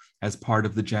do as part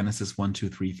of the Genesis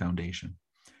 123 Foundation.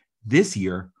 This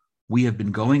year, we have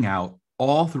been going out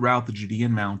all throughout the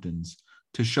Judean mountains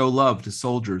to show love to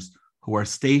soldiers who are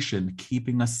stationed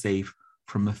keeping us safe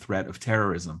from the threat of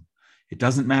terrorism. It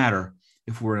doesn't matter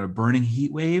if we're in a burning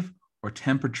heat wave or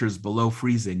temperatures below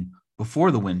freezing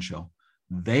before the wind chill.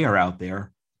 They are out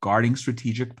there guarding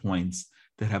strategic points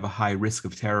that have a high risk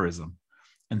of terrorism.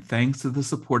 And thanks to the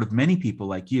support of many people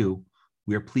like you,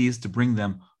 we are pleased to bring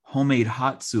them homemade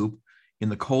hot soup in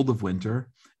the cold of winter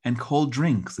and cold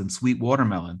drinks and sweet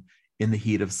watermelon in the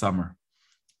heat of summer.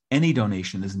 Any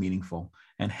donation is meaningful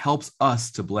and helps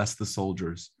us to bless the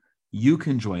soldiers. You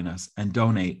can join us and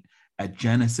donate at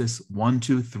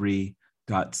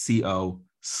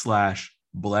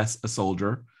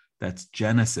genesis123.co/bless-a-soldier. That's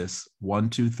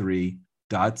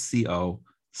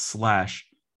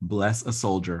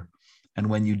genesis123.co/bless-a-soldier. And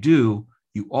when you do,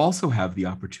 you also have the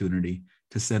opportunity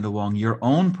to send along your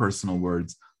own personal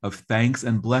words of thanks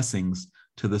and blessings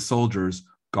to the soldiers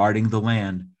guarding the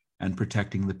land and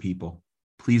protecting the people.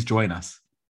 Please join us.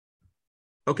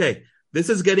 Okay, this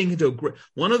is getting into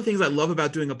one of the things I love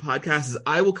about doing a podcast is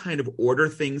I will kind of order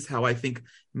things how I think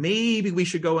maybe we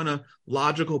should go in a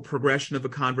logical progression of a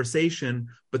conversation,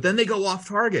 but then they go off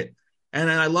target. And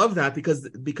I love that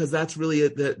because that's really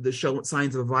the show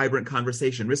signs of a vibrant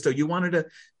conversation. Risto, you wanted to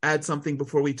add something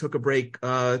before we took a break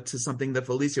to something that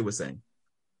Felicia was saying.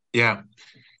 Yeah,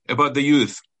 about the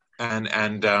youth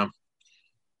and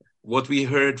what we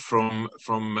heard from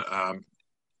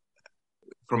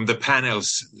the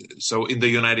panels. So in the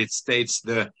United States,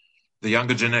 the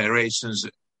younger generations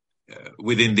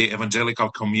within the evangelical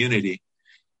community,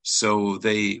 so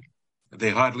they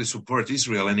hardly support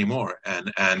Israel anymore,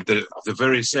 and the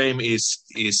very same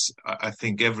is I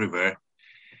think everywhere.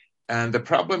 And the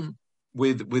problem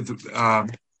with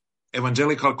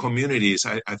evangelical communities,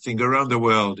 I think around the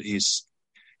world, is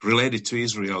related to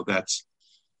Israel.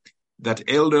 That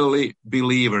elderly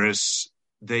believers,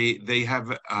 they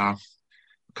have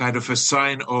kind of a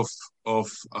sign of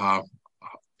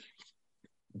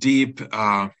deep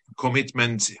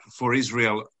commitment for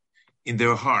Israel in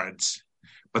their hearts,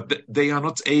 but they are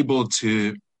not able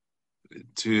to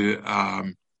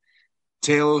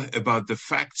tell about the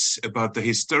facts, about the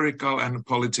historical and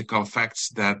political facts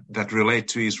that relate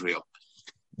to Israel.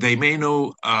 They may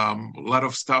know a lot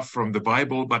of stuff from the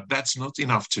Bible, but that's not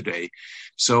enough today.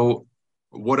 So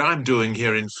what I'm doing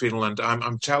here in Finland,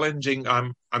 I'm challenging.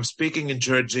 I'm speaking in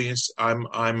churches.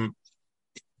 I'm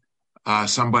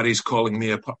somebody's calling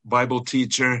me a Bible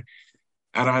teacher,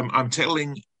 and I'm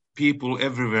telling people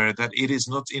everywhere that it is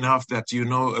not enough that you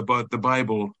know about the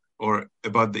Bible or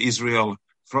about the Israel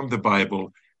from the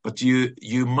Bible, but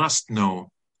you must know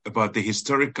about the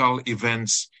historical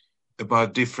events,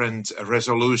 about different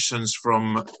resolutions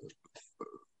from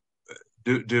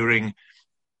during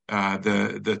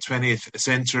the 20th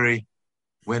century,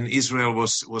 when Israel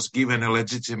was given a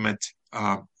legitimate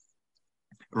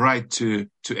right to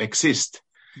exist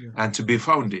and to be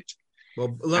founded.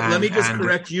 Well, let me just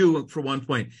correct you for one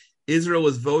point. Israel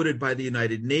was voted by the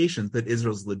United Nations, but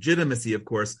Israel's legitimacy, of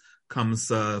course, comes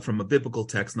from a biblical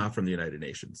text, not from the United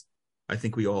Nations. I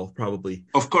think we all probably...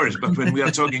 Of course, but when we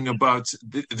are talking about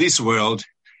this world,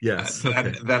 yes,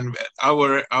 okay. then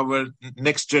our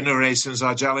next generations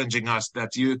are challenging us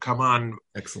that you come on,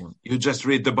 excellent. You just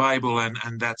read the Bible and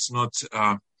that's not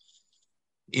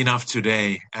enough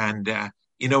today. And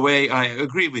in a way, I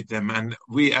agree with them. And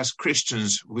we as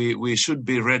Christians, we should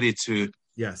be ready to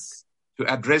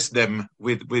address them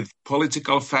with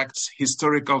political facts,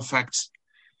 historical facts.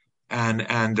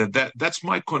 And that's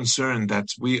my concern, that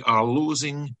we are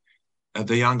losing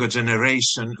the younger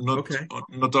generation,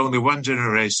 not only one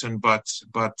generation, but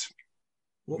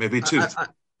maybe two.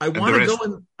 I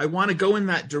want to go in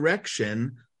that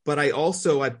direction, but I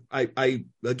also I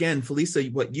again, Felicia,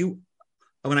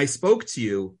 when I spoke to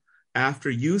you after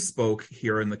you spoke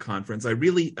here in the conference,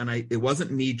 it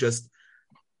wasn't me just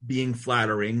being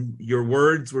flattering. Your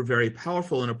words were very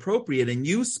powerful and appropriate, and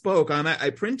you spoke. I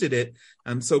printed it.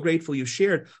 I'm so grateful you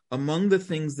shared. Among the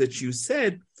things that you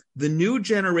said, the new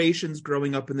generations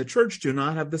growing up in the church do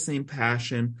not have the same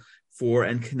passion for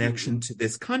and connection to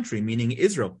this country, meaning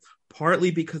Israel,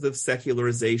 partly because of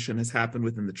secularization has happened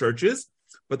within the churches,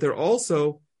 but they're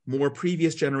also more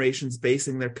previous generations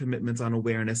basing their commitments on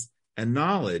awareness and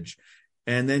knowledge.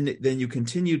 And then you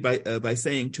continued by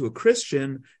saying to a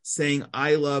Christian, saying,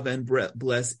 I love and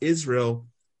bless Israel,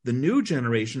 the new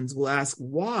generations will ask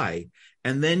why.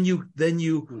 And then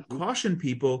you caution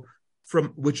people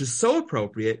from, which is so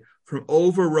appropriate, from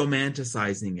over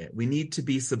romanticizing it. We need to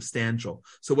be substantial.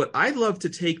 So what I'd love to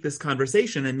take this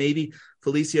conversation, and maybe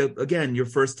Felicia, again, your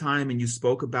first time, and you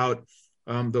spoke about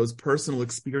those personal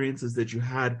experiences that you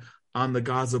had on the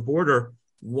Gaza border.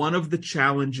 One of the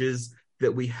challenges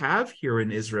that we have here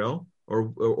in Israel,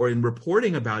 or in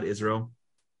reporting about Israel,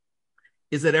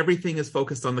 is that everything is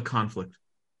focused on the conflict.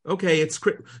 Okay, it's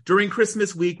during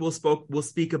Christmas week we'll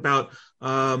speak about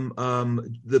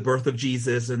the birth of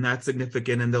Jesus, and that's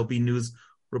significant, and there'll be news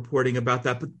reporting about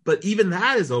that. But even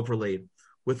that is overlaid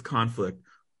with conflict.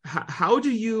 How do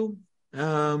you,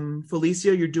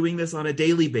 Felicia? You're doing this on a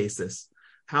daily basis.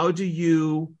 How do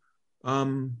you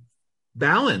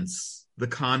balance the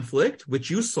conflict, which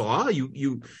you saw,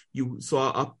 you saw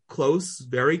up close,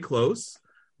 very close,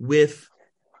 with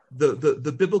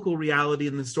the biblical reality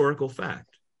and the historical fact?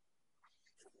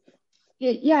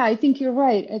 Yeah, I think you're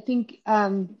right. I think,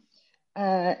 and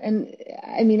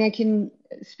I mean, I can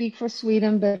speak for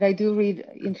Sweden, but I do read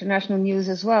international news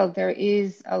as well. There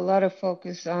is a lot of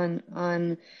focus on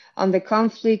the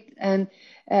conflict, and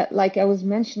like I was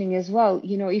mentioning as well,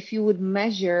 if you would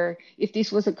measure, if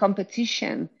this was a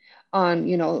competition on,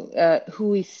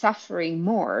 who is suffering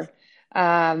more,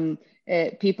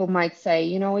 people might say,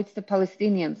 it's the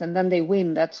Palestinians, and then they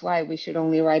win. That's why we should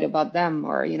only write about them,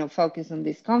 or, focus on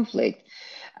this conflict.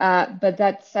 But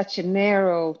that's such a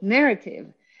narrow narrative.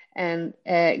 And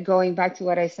going back to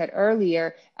what I said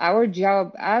earlier, our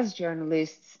job as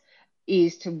journalists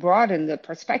is to broaden the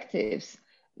perspectives.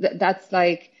 That's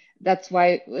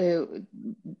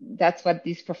what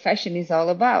this profession is all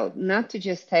about. Not to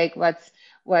just take what's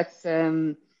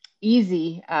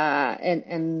easy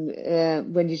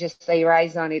and when you just lay your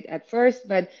eyes on it at first,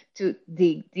 but to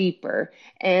dig deeper.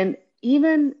 And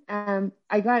even I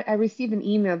received an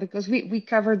email because we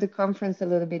covered the conference a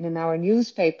little bit in our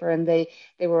newspaper, and they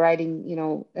were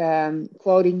writing,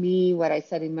 quoting me, what I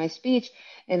said in my speech.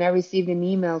 And I received an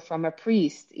email from a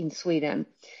priest in Sweden,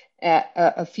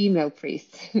 a female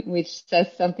priest, which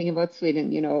says something about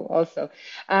Sweden, also.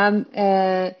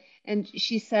 And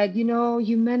she said,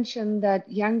 you mentioned that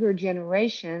younger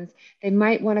generations, they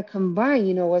might want to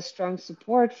combine, a strong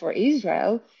support for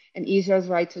Israel and Israel's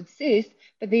right to exist,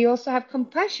 but they also have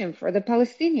compassion for the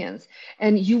Palestinians.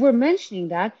 And you were mentioning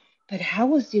that, but how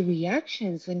was the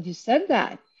reactions when you said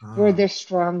that? Were there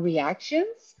strong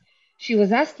reactions? She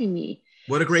was asking me.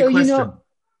 What a great question.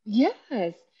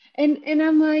 Yes. And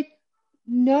I'm like,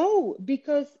 no,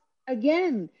 because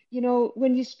again,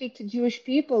 when you speak to Jewish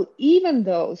people, even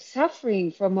though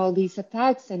suffering from all these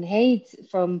attacks and hate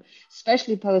from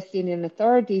especially Palestinian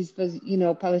authorities, but,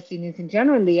 Palestinians in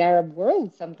general, the Arab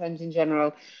world sometimes in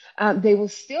general, they will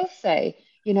still say,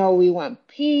 we want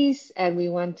peace and we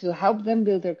want to help them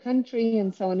build their country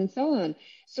and so on and so on.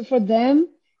 So for them,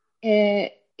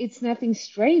 it's nothing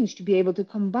strange to be able to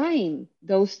combine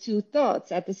those two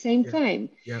thoughts at the same time.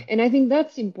 Yeah. And I think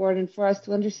that's important for us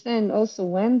to understand also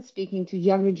when speaking to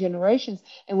younger generations.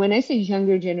 And when I say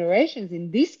younger generations, in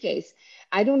this case,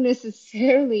 I don't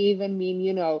necessarily even mean,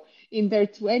 in their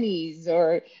 20s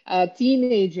or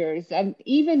teenagers, and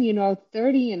even,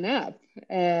 30 and up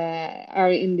are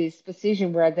in this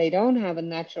position where they don't have a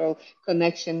natural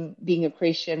connection being a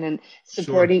Christian and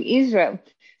supporting Israel.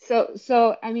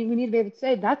 So I mean, we need to be able to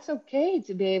say that's okay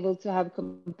to be able to have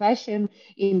compassion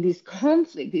in this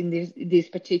conflict, in this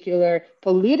particular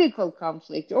political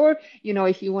conflict, or,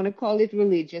 if you want to call it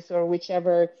religious or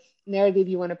whichever narrative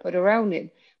you want to put around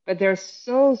it. But there's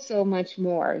so much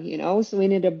more, so we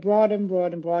need to broaden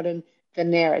the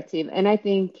narrative. And I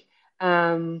think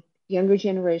younger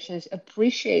generations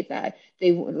appreciate that.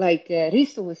 They, like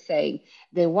Risto was saying,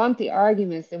 they want the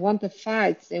arguments, they want the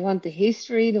facts, they want the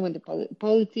history, they want the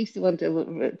politics, they want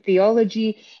the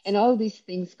theology, and all these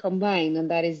things combined. And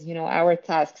that is, our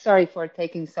task. Sorry for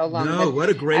taking so long. No, what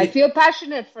a great... I feel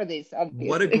passionate for this, obviously.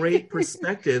 What a great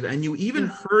perspective. And you even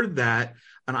heard that.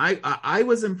 And I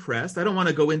was impressed. I don't want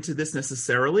to go into this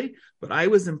necessarily, but I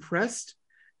was impressed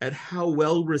at how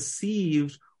well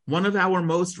received one of our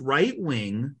most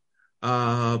right-wing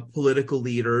political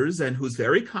leaders, and who's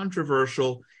very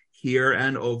controversial here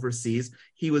and overseas.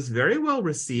 He was very well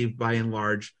received by and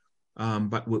large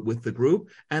but with the group.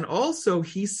 And also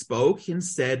he spoke and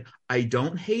said, I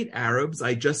don't hate Arabs,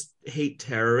 I just hate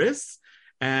terrorists.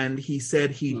 And he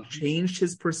said he changed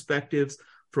his perspectives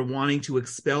from wanting to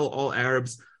expel all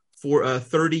Arabs for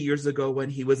 30 years ago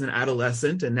when he was an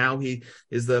adolescent, and now he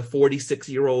is the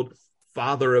 46-year-old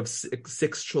father of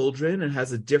six children and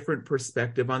has a different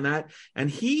perspective on that. And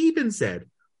he even said,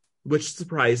 which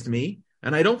surprised me,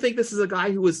 and I don't think this is a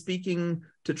guy who was speaking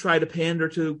to try to pander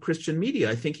to Christian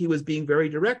media. I think he was being very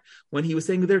direct when he was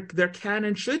saying there can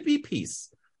and should be peace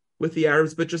with the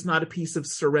Arabs, but just not a peace of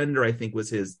surrender, I think was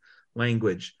his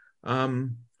language.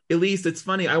 Elise, it's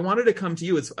funny. I wanted to come to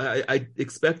you. I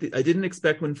didn't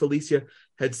expect when Felicia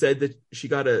had said that she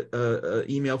got a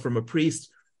email from a priest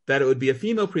that it would be a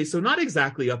female priest. So not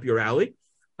exactly up your alley.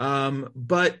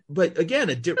 But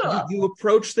again, you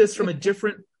approach this from a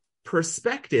different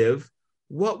perspective.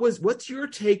 What's your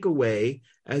takeaway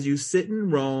as you sit in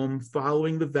Rome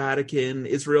following the Vatican?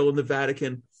 Israel and the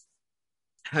Vatican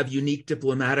have unique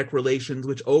diplomatic relations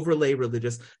which overlay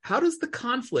religious. How does the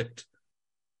conflict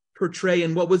portray,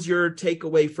 and what was your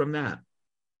takeaway from that?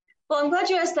 Well, I'm glad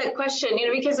you asked that question,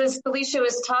 because as Felicia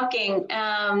was talking,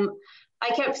 I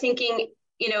kept thinking,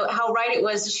 how right it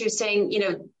was. She was saying,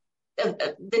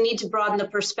 the need to broaden the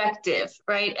perspective,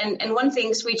 right? And one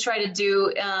thing we try to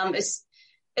do is,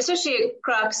 especially at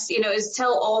Crux, is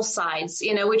tell all sides.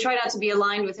 We try not to be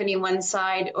aligned with any one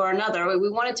side or another. We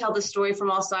want to tell the story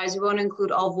from all sides. We want to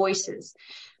include all voices.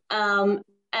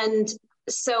 And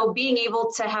so being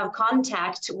able to have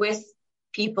contact with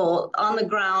people on the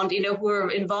ground, who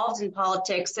are involved in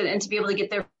politics and to be able to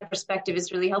get their perspective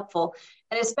is really helpful.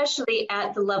 And especially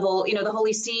at the level, the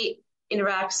Holy See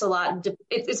interacts a lot.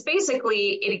 It's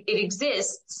basically, it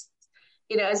exists,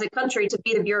 as a country to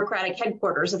be the bureaucratic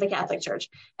headquarters of the Catholic Church.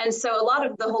 And so a lot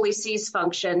of the Holy See's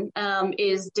function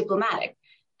is diplomatic.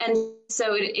 And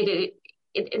so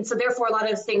and so therefore a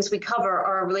lot of things we cover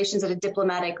are relations at a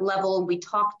diplomatic level. We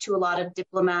talk to a lot of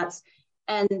diplomats,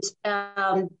 and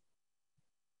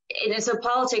so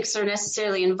politics are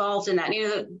necessarily involved in that.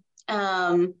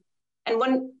 And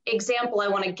one example I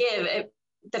want to give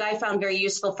that I found very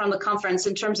useful from the conference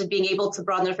in terms of being able to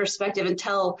broaden their perspective and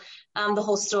tell the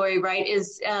whole story, right,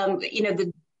 is,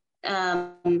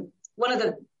 one of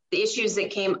the issues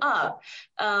that came up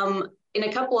in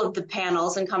a couple of the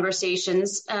panels and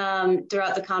conversations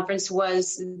throughout the conference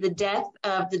was the death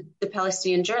of the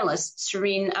Palestinian journalist,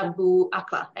 Shireen Abu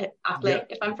Akleh,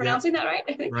 if I'm pronouncing that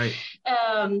right. Right.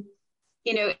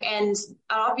 And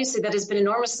obviously that has been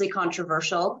enormously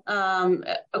controversial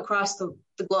across the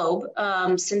globe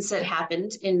since it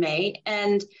happened in May.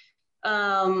 And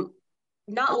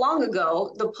not long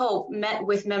ago, the Pope met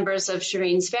with members of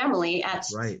Shireen's family at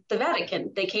the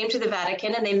Vatican. They came to the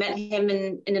Vatican and they met him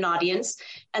in an audience,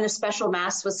 and a special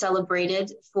mass was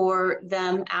celebrated for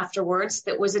them afterwards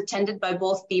that was attended by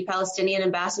both the Palestinian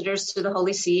ambassadors to the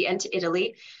Holy See and to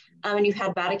Italy. And you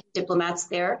had Vatican diplomats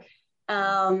there.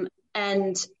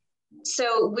 And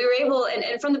so we were able,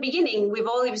 and from the beginning, we've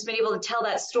always been able to tell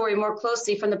that story more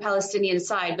closely from the Palestinian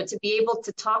side, but to be able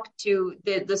to talk to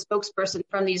the spokesperson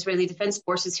from the Israeli Defense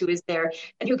Forces who is there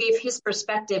and who gave his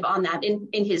perspective on that in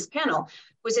his panel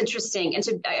was interesting.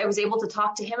 And I was able to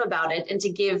talk to him about it and to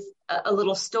give a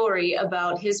little story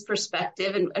about his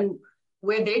perspective and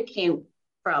where they came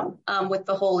from with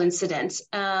the whole incident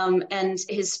and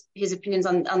his opinions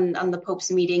on the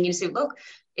Pope's meeting. You say, look,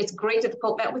 it's great that the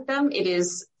Pope met with them. It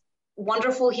is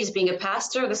wonderful. He's being a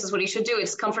pastor. This is what he should do.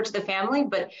 It's comfort to the family.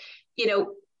 But,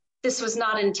 this was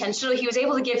not intentional. He was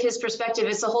able to give his perspective.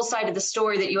 It's the whole side of the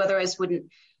story that you otherwise wouldn't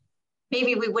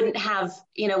have,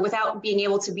 without being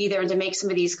able to be there and to make some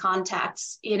of these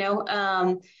contacts,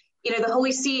 the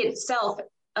Holy See itself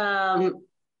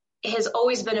has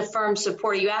always been a firm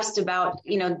supporter. You asked about,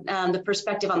 the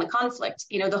perspective on the conflict.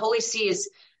 The Holy See has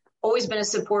always been a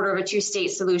supporter of a two-state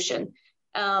solution.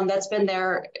 That's been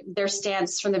their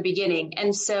stance from the beginning.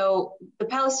 And so the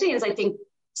Palestinians, I think,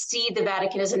 see the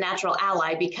Vatican as a natural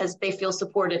ally because they feel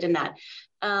supported in that.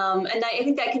 And I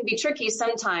think that can be tricky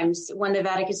sometimes when the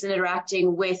Vatican is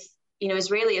interacting with,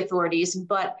 Israeli authorities,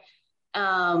 but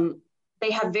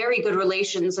they have very good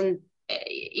relations, and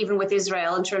even with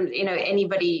Israel in terms,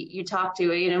 anybody you talk to,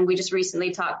 we just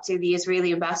recently talked to the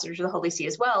Israeli ambassador to the Holy See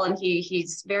as well. And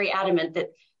he's very adamant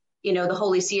that, the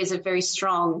Holy See is a very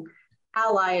strong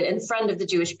ally and friend of the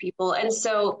Jewish people. And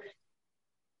so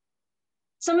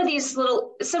when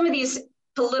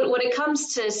it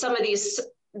comes to some of these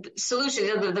solutions,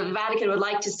 the Vatican would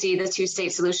like to see the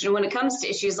two-state solution. When it comes to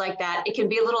issues like that, it can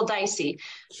be a little dicey.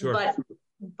 Sure. But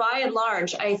by and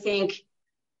large, I think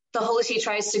the Holy See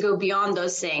tries to go beyond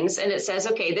those things. And it says,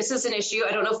 okay, this is an issue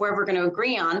I don't know if we're ever going to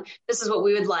agree on. This is what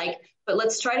we would like. But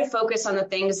let's try to focus on the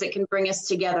things that can bring us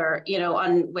together,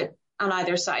 on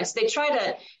either side. So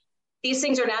these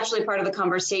things are naturally part of the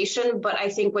conversation, but I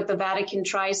think what the Vatican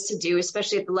tries to do,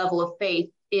 especially at the level of faith,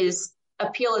 is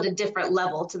appeal at a different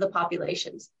level to the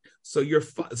populations. So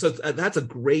that's a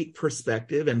great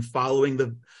perspective, and following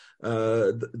the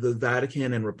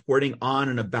Vatican and reporting on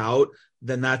and about,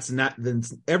 then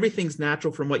everything's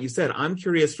natural from what you said. I'm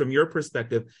curious from your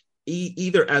perspective,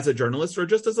 either as a journalist or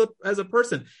just as a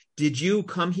person, did you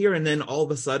come here and then all of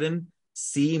a sudden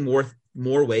see more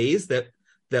ways that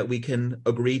we can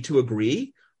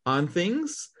agree on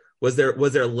things? Was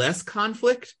there less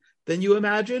conflict than you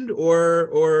imagined,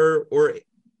 or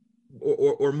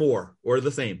more, or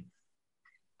the same?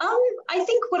 I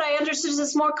think what I understood is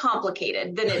it's more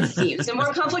complicated than it seems, and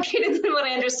more complicated than what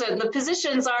I understood. And the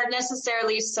positions aren't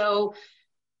necessarily so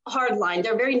hardline;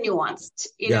 they're very nuanced,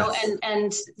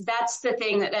 and that's the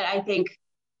thing that I think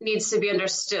needs to be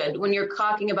understood when you're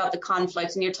talking about the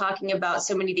conflict and you're talking about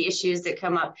so many of the issues that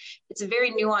come up. It's a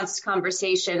very nuanced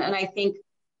conversation, and I think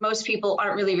most people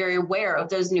aren't really very aware of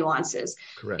those nuances.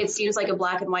 Correct. It seems like a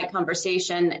black and white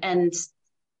conversation, and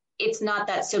it's not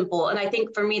that simple. And I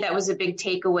think for me, that was a big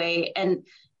takeaway. And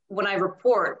when I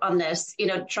report on this,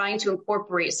 trying to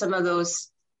incorporate some of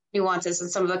those nuances and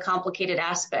some of the complicated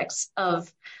aspects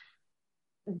of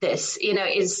this,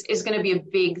 is going to be a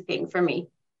big thing for me.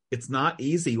 It's not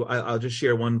easy. I'll just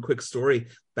share one quick story.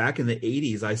 Back in the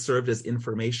 80s, I served as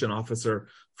information officer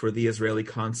for the Israeli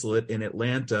consulate in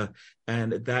Atlanta.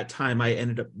 And at that time, I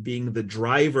ended up being the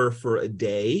driver for a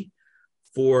day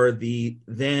for the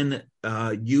then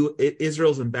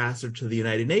Israel's ambassador to the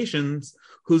United Nations,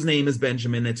 whose name is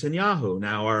Benjamin Netanyahu,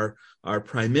 now our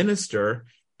prime minister.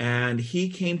 And he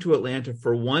came to Atlanta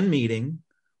for one meeting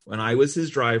when I was his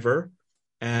driver,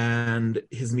 and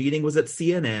his meeting was at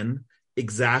CNN.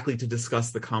 exactly to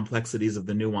discuss the complexities of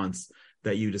the nuance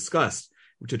that you discussed,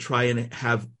 to try and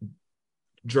have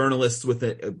journalists with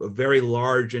a very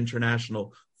large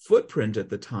international footprint at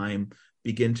the time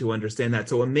begin to understand that.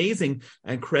 So amazing,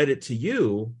 and credit to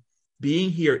you being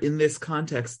here in this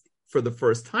context for the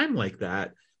first time like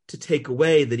that, to take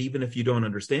away that even if you don't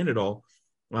understand it all,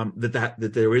 that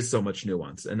there is so much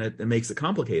nuance, and it makes it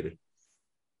complicated.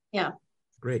 Yeah.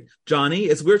 Great. Johnny,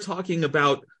 as we're talking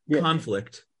about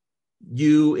conflict,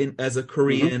 you as a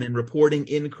Korean and reporting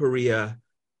in Korea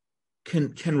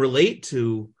can relate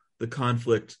to the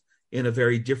conflict in a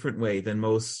very different way than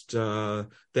most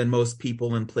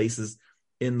people and places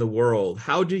in the world.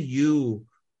 How do you,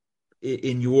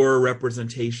 in your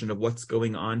representation of what's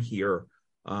going on here,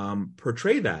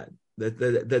 portray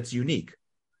that's unique?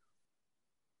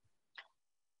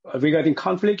 Regarding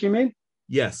conflict, you mean?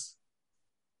 Yes.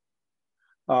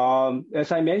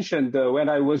 As I mentioned, when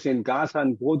I was in Gaza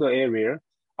border area,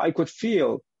 I could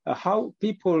feel how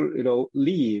people,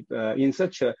 live in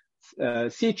such a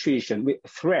situation with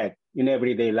threat in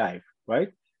everyday life, right?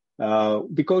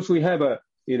 Because we have a,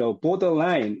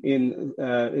 borderline in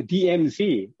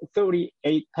DMZ,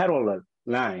 38 parallel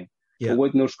line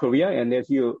with North Korea. And as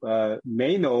you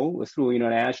may know through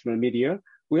international media,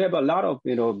 we have a lot of,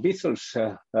 missiles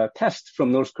tests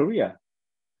from North Korea,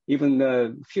 even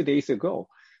a few days ago.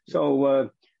 So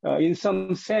in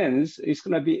some sense, it's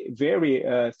going to be very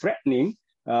threatening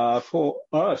for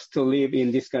us to live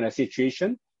in this kind of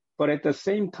situation. But at the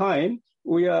same time,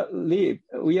 we are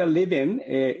living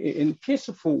in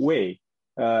peaceful way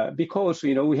because,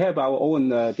 we have our own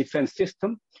defense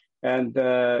system, and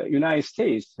United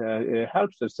States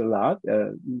helps us a lot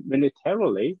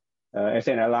militarily as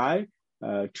an ally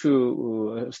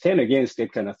to stand against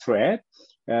that kind of threat.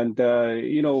 And,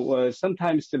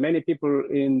 sometimes many people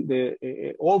in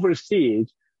the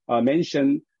overseas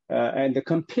mention and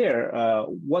compare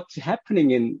what's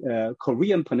happening in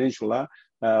Korean Peninsula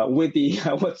with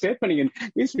what's happening in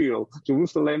Israel,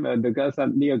 Jerusalem, and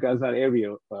the near Gaza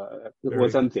area or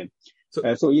something.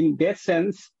 So in that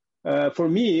sense, for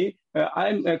me,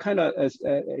 I'm kind of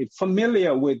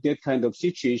familiar with that kind of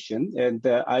situation, and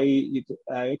I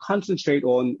concentrate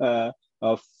on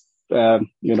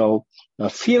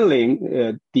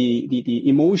feeling the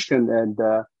emotion and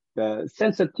the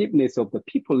sensitiveness of the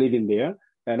people living there.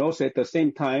 And also at the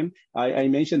same time, I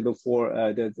mentioned before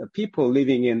the people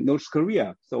living in North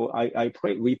Korea. So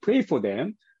we pray for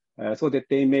them so that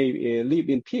they may live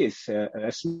in peace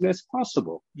as soon as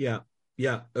possible. Yeah,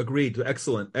 agreed.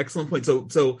 Excellent point.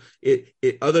 So it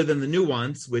other than the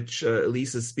nuance, which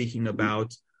Elise is speaking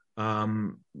about,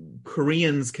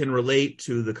 Koreans can relate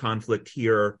to the conflict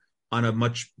here on a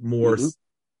much more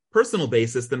personal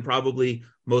basis than probably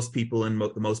most people in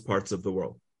most parts of the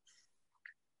world.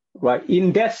 Right.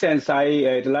 In that sense,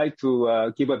 I'd like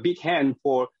to give a big hand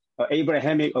for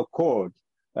Abrahamic Accord,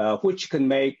 which can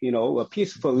make, a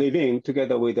peaceful living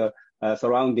together with the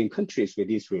surrounding countries with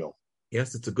Israel.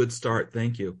 Yes, it's a good start.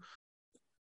 Thank you.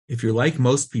 If you're like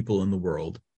most people in the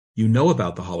world, you know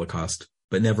about the Holocaust,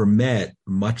 but never met,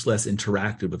 much less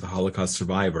interacted with a Holocaust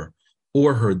survivor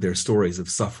or heard their stories of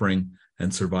suffering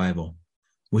and survival.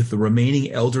 With the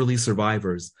remaining elderly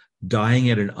survivors dying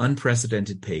at an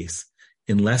unprecedented pace,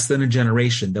 in less than a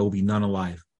generation, there will be none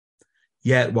alive.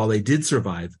 Yet, while they did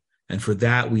survive, and for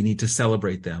that we need to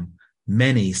celebrate them,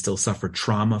 many still suffer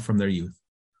trauma from their youth.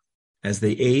 As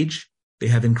they age, they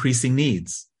have increasing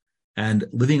needs, and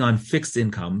living on fixed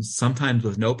incomes, sometimes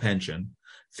with no pension,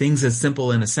 things as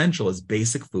simple and essential as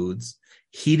basic foods,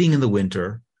 heating in the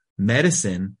winter,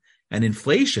 medicine, and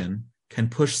inflation can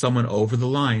push someone over the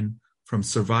line from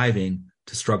surviving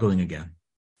to struggling again.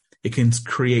 It can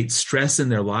create stress in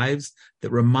their lives that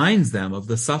reminds them of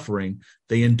the suffering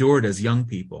they endured as young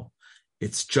people.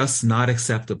 It's just not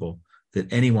acceptable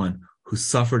that anyone who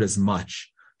suffered as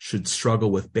much should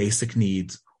struggle with basic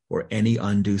needs or any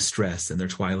undue stress in their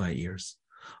twilight years.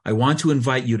 I want to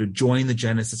invite you to join the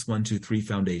Genesis 123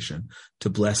 Foundation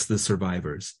to bless the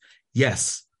survivors.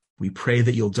 Yes, we pray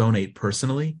that you'll donate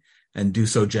personally and do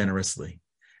so generously.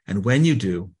 And when you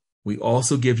do, we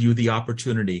also give you the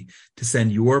opportunity to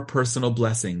send your personal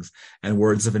blessings and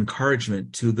words of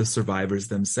encouragement to the survivors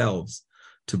themselves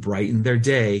to brighten their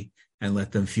day and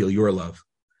let them feel your love.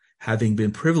 Having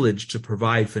been privileged to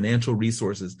provide financial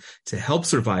resources to help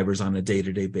survivors on a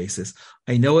day-to-day basis,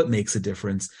 I know it makes a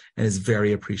difference and is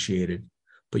very appreciated.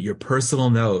 But your personal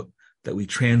note that we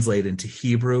translate into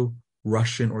Hebrew,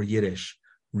 Russian, or Yiddish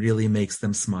really makes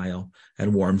them smile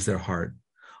and warms their heart.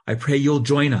 I pray you'll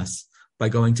join us by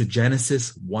going to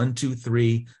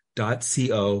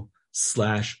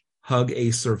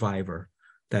genesis123.co/hugasurvivor.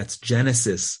 That's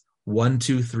Genesis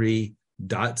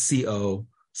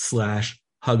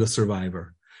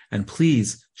 123.co/hugasurvivor. And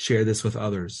please share this with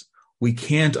others. We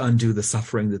can't undo the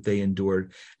suffering that they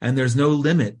endured, and there's no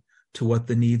limit to what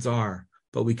the needs are,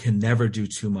 but we can never do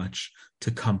too much to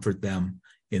comfort them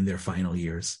in their final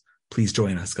years. Please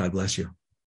join us. God bless you.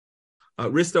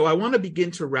 Risto, I want to begin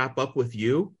to wrap up with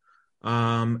you,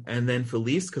 and then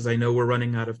Felice, because I know we're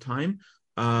running out of time.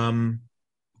 Again,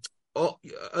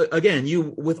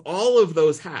 you with all of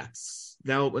those hats,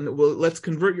 now let's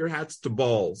convert your hats to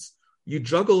balls. You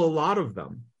juggle a lot of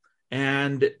them.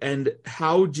 And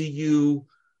how do you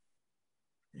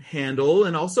handle,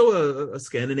 and also a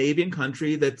Scandinavian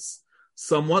country that's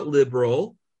somewhat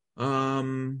liberal,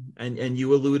 and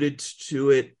you alluded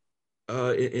to it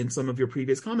in some of your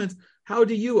previous comments. How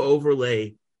do you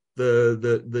overlay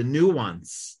the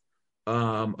nuance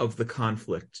of the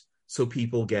conflict so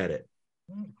people get it?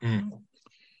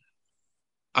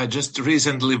 I just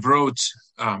recently wrote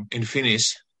in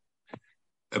Finnish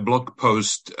a blog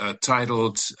post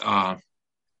titled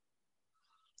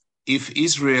 "If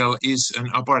Israel is an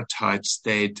apartheid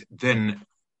state, then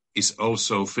is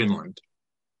also Finland."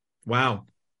 Wow.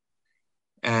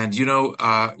 And,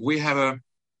 we have a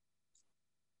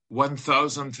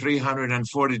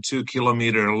 1,342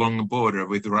 kilometer long border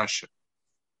with Russia.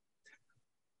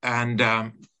 And,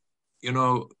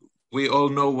 we all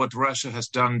know what Russia has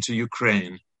done to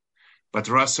Ukraine, but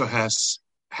Russia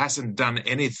hasn't done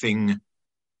anything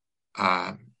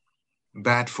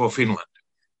bad for Finland.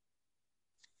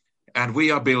 And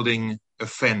we are building a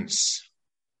fence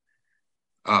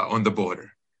on the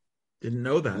border. Didn't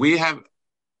know that.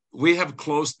 We have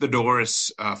closed the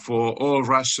doors for all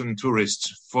Russian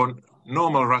tourists, for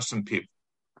normal Russian people.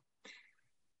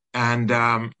 And,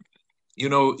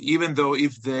 even though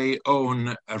if they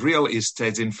own real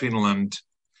estate in Finland,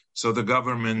 so the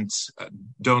government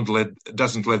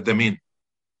doesn't let them in.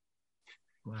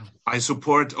 Wow. I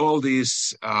support all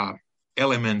these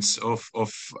elements of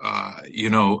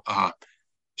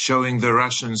showing the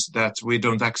Russians that we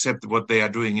don't accept what they are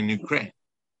doing in Ukraine.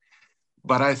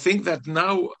 But I think that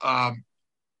now,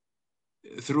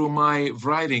 through my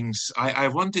writings, I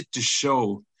wanted to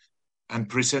show and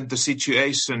present the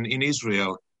situation in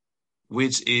Israel,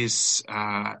 which is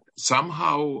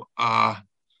somehow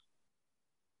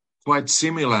quite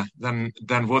similar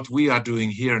than what we are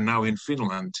doing here now in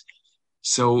Finland.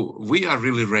 So we are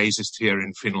really racist here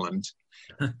in Finland,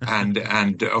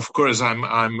 and of course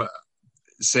I'm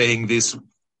saying this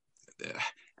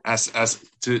as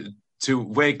to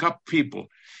wake up people,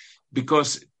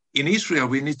 because in Israel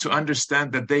we need to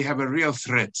understand that they have a real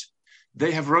threat.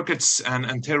 They have rockets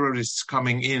and terrorists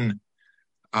coming in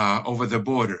over the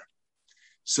border.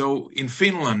 So in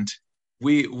Finland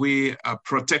we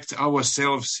protect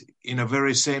ourselves in a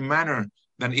very same manner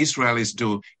than Israelis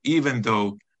do, even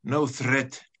though no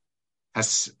threat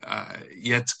has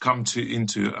yet come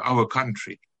into our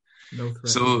country. No threat.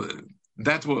 So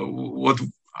that's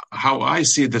how I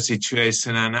see the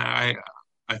situation, and I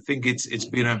think it's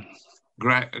been a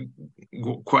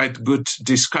quite good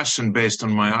discussion based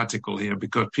on my article here,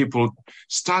 because people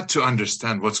start to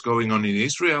understand what's going on in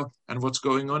Israel and what's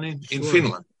going on in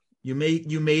Finland. You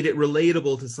made it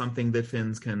relatable to something that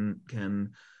Finns can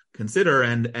consider,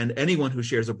 and anyone who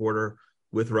shares a border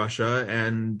with Russia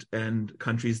and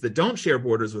countries that don't share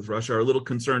borders with Russia are a little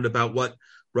concerned about what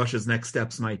Russia's next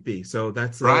steps might be. So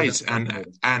that's right.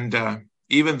 And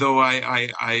even though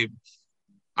I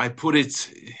put it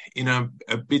in a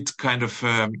bit kind of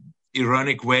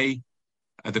ironic way,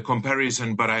 the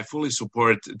comparison, but I fully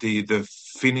support the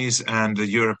Finnish and the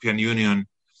European Union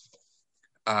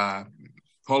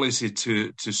policy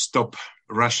to stop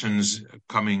Russians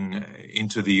coming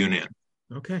into the Union.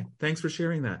 Okay, thanks for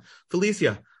sharing that.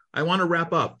 Felicia, I want to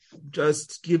wrap up.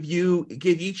 Just give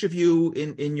each of you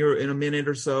in a minute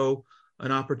or so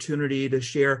an opportunity to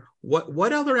share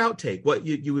what other outtake. What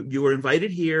you were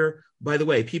invited here. By the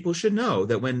way, people should know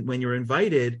that when you're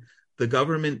invited, the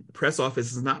government press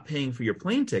office is not paying for your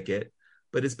plane ticket,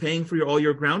 but is paying for all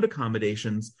your ground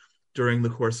accommodations during the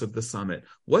course of the summit.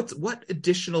 What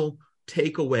additional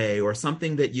takeaway or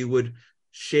something that you would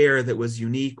share that was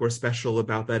unique or special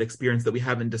about that experience that we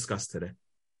haven't discussed today?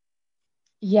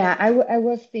 Yeah, I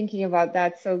was thinking about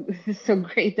that. So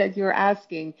great that you're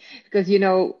asking, because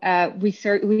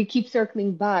we keep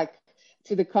circling back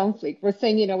to the conflict. We're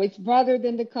saying it's broader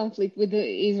than the conflict with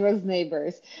Israel's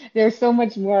neighbors. There's so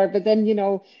much more, but then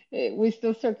we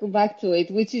still circle back to it,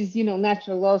 which is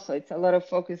natural. Also, it's a lot of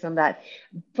focus on that,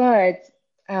 but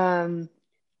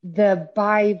the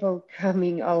Bible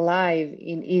coming alive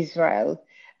in Israel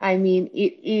I mean,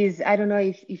 it is, I don't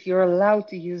know if you're allowed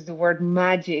to use the word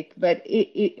magic, but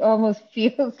it almost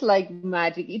feels like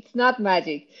magic. It's not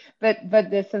magic, but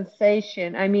the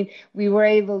sensation. I mean, we were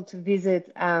able to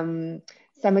visit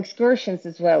some excursions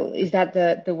as well. Is that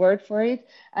the word for it?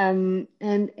 And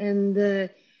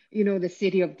the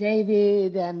city of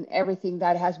David and everything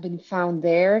that has been found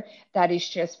there, that is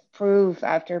just proof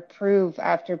after proof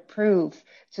after proof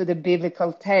to the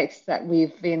biblical text that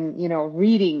we've been,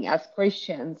 reading as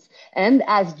Christians and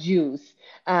as Jews,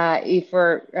 if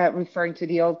we're referring to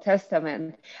the Old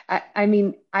Testament. I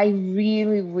mean, I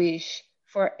really wish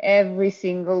for every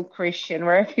single Christian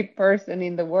or every person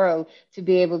in the world to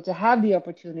be able to have the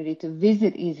opportunity to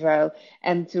visit Israel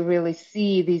and to really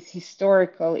see these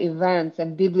historical events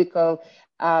and biblical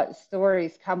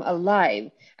stories come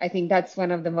alive. I think that's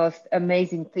one of the most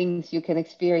amazing things you can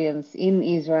experience in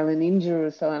Israel and in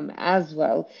Jerusalem as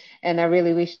well. And I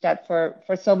really wish that for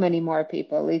so many more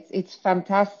people. It's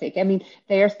fantastic. I mean,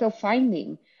 they are still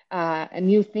finding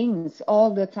new things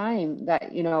all the time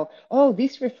that,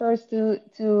 this refers to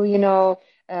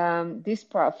this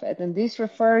prophet, and this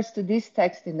refers to this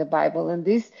text in the Bible, and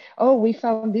this, we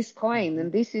found this coin,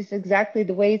 and this is exactly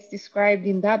the way it's described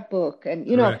in that book. And,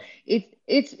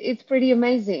 it's pretty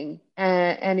amazing.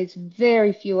 And it's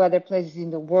very few other places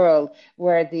in the world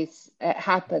where this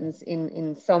happens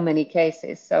in so many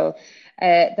cases. So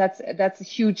that's a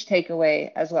huge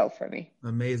takeaway as well for me.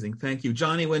 Amazing. Thank you.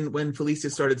 Johnny, when Felicia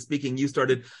started speaking, you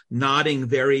started nodding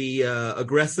very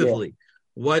aggressively.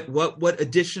 Yeah. What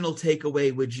additional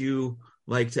takeaway would you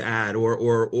like to add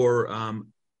or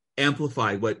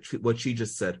amplify what she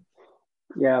just said?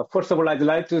 Yeah, first of all, I'd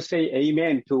like to say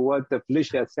amen to what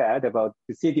Felicia said about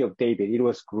the city of David. It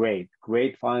was great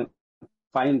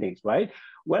findings, right?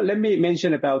 Well, let me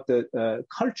mention about the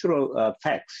cultural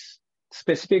facts,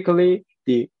 specifically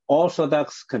the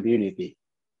Orthodox community.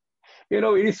 It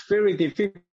is very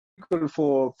difficult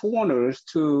for foreigners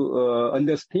to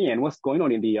understand what's going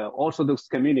on in the Orthodox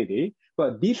community.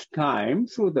 But this time,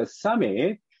 through the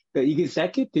summit, the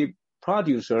executive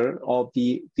producer of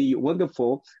the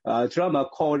wonderful drama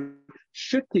called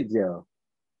Shutizel,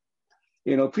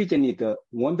 presented the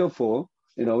wonderful,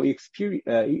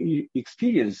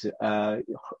 experience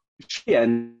she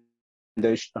and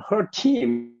her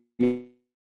team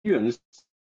experienced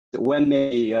when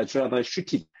they drama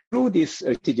shooting through this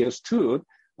tour.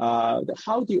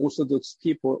 How the Orthodox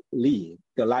people live,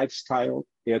 their lifestyle,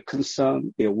 their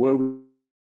concern, their worry.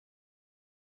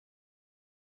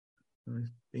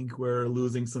 I think we're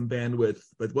losing some bandwidth,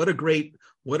 but what a great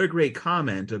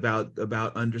comment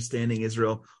about understanding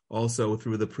Israel also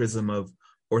through the prism of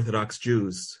Orthodox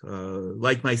Jews,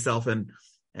 like myself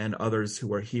and others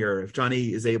who are here. If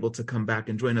Johnny is able to come back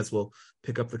and join us, we'll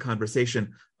pick up the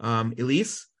conversation.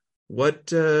 Elise, what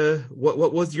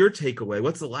was your takeaway?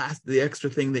 What's the extra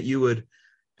thing that you would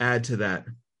add to that?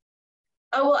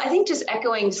 Oh, well, I think just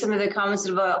echoing some of the comments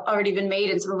that have already been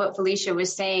made and some of what Felicia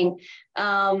was saying,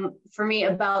 for me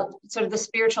about sort of the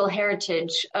spiritual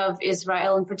heritage of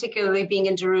Israel, and particularly being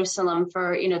in Jerusalem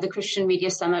for, the Christian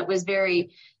Media Summit was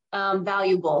very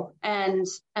valuable. And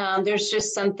there's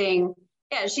just something,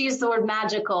 she used the word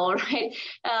magical, right?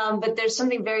 But there's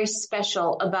something very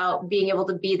special about being able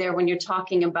to be there when you're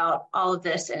talking about all of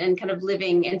this and kind of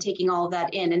living and taking all of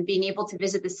that in, and being able to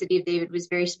visit the city of David was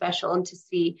very special, and to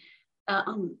see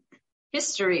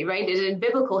history, right? In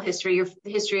biblical history,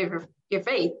 the history of your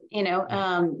faith,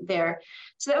 there.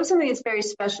 So that was something that's very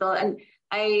special. And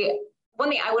one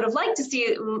thing I would have liked to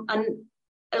see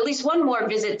at least one more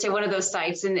visit to one of those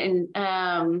sites in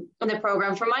the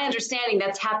program. From my understanding,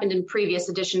 that's happened in previous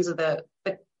editions of the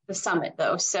summit,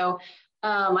 though. So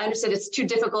I understand it's too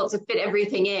difficult to fit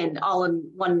everything in all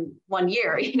in one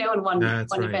year, in one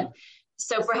event.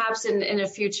 So perhaps in a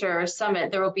future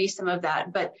summit, there will be some of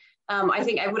that. But I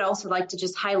think I would also like to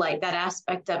just highlight that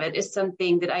aspect of it is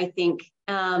something that I think,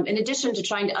 in addition to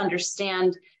trying to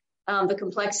understand the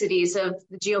complexities of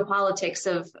the geopolitics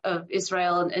of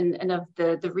Israel and of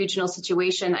the regional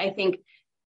situation, I think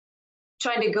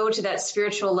trying to go to that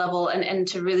spiritual level and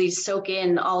to really soak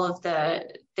in all of the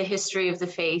history of the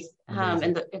faith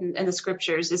and the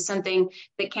scriptures is something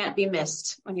that can't be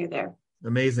missed when you're there.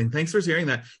 Amazing. Thanks for sharing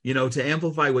that. To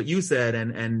amplify what you said,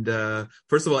 and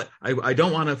first of all, I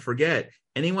don't want to forget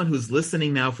anyone who's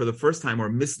listening now for the first time or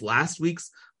missed last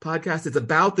week's podcast. It's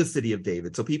about the city of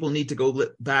David. So people need to go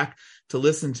back to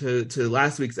listen to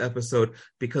last week's episode,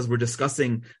 because we're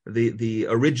discussing the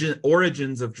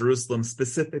origins of Jerusalem,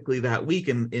 specifically that week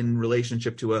in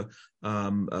relationship to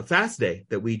a fast day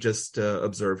that we just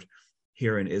observed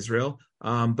here in Israel.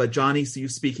 But Johnny, so you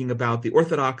speaking about the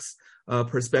Orthodox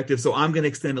perspective. So I'm going to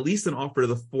extend at least an offer to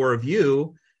the four of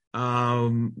you,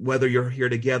 whether you're here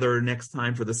together next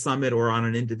time for the summit or on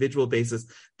an individual basis,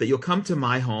 that you'll come to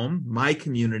my home, my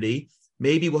community.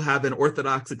 Maybe we'll have an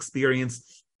Orthodox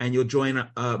experience and you'll join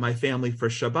my family for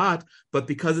Shabbat. But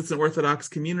because it's an Orthodox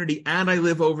community and I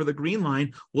live over the Green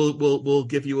Line, we'll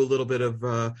give you a little bit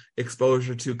of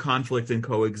exposure to conflict and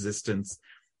coexistence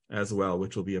as well,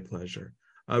 which will be a pleasure.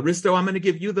 Risto, I'm going to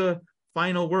give you the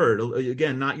final word.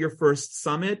 Again, not your first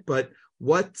summit, but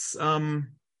what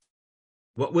one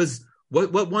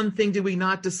thing did we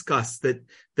not discuss that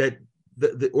the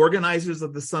organizers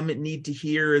of the summit need to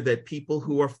hear, that people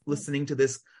who are listening to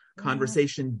this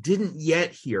conversation didn't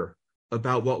yet hear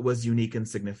about what was unique and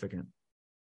significant?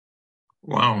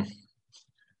 Wow.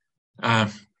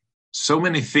 So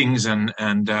many things. And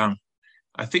I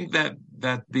think that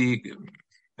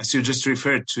as you just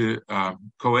referred to,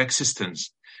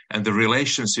 coexistence and the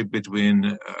relationship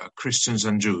between Christians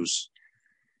and Jews.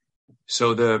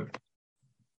 So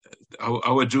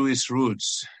our Jewish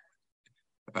roots,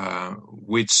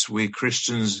 which we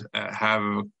Christians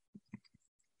have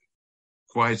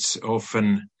quite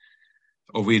often,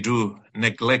 or we do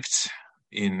neglect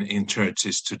in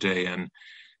churches today, and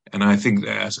I think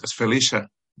as Felicia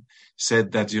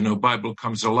said, that Bible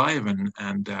comes alive, and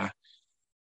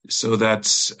so that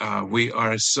we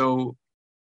are so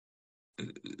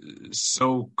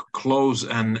close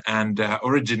and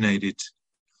originated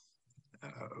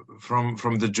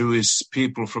from the Jewish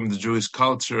people, from the Jewish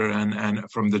culture, and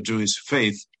from the Jewish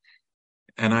faith.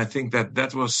 And I think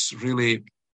that was really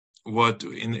what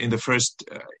in the first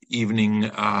evening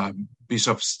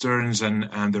Bishop Stearns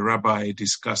and the rabbi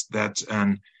discussed that,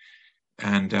 and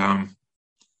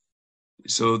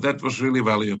so that was really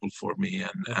valuable for me,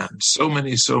 and so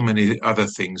many other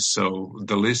things. So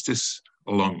the list is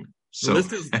long. So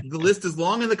the list is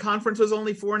long, and the conference was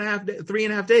only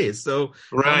 3.5 days. So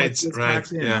right,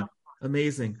 yeah,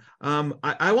 amazing.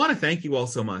 I want to thank you all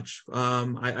so much.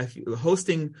 I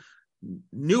hosting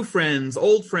new friends,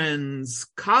 old friends,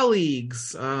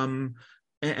 colleagues, and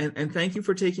thank you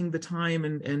for taking the time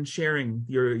and sharing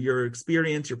your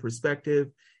experience, your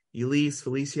perspective. Elise,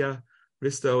 Felicia,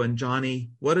 Risto, and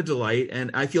Johnny, what a delight.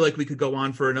 And I feel like we could go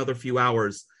on for another few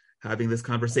hours having this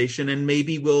conversation, and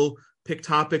maybe we'll pick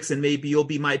topics, and maybe you'll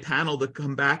be my panel to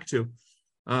come back to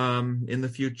in the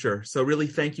future. So really,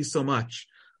 thank you so much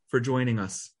for joining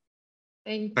us.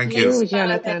 Thank you,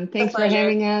 Jonathan. Thanks for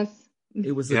having us.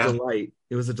 It was a delight.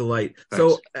 It was a delight. Thanks.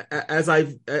 So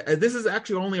this is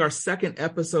actually only our second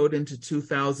episode into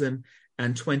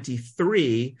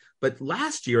 2023, but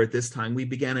last year at this time, we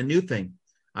began a new thing.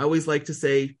 I always like to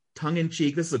say, tongue in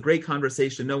cheek, this is a great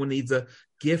conversation. No one needs a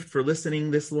gift for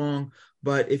listening this long,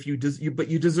 but you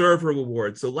deserve a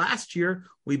reward. So last year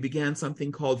we began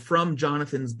something called From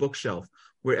Jonathan's Bookshelf,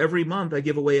 where every month I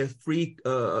give away a free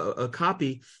a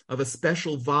copy of a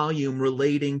special volume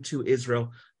relating to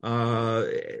Israel.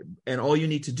 And all you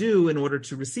need to do in order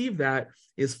to receive that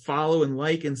is follow and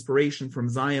like Inspiration from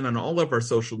Zion on all of our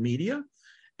social media,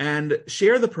 and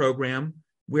share the program,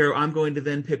 where I'm going to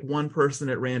then pick one person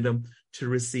at random to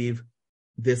receive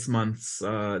this month's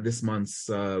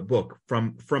book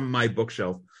from my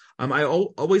bookshelf. I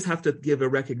always have to give a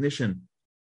recognition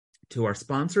to our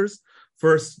sponsors.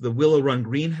 First, the Willow Run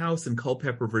Greenhouse in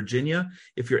Culpeper, Virginia.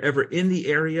 If you're ever in the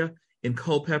area in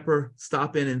Culpeper,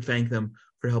 stop in and thank them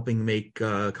for helping make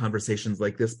conversations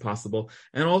like this possible.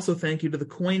 And also thank you to the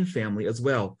Coyne family as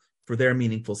well for their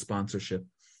meaningful sponsorship.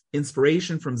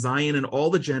 Inspiration from Zion and all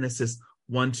the Genesis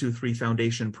 1, 2, 3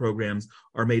 Foundation programs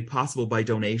are made possible by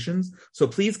donations. So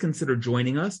please consider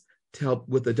joining us to help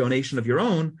with a donation of your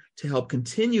own to help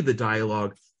continue the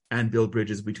dialogue and build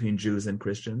bridges between Jews and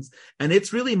Christians. And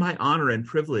it's really my honor and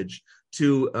privilege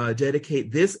to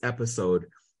dedicate this episode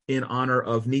in honor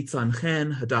of Nitzan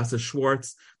Chen, Hadassah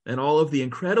Schwartz, and all of the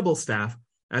incredible staff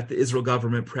at the Israel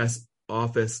Government Press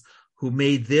Office who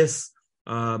made this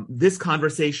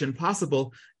conversation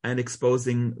possible and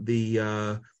exposing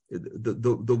the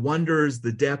wonders,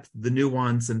 the depth, the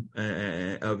nuance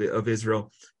of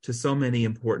Israel to so many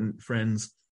important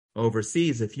friends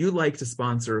overseas. If you'd like to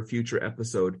sponsor a future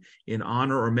episode in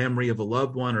honor or memory of a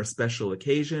loved one or special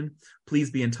occasion, please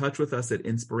be in touch with us at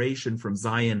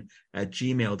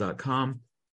inspirationfromzion@gmail.com.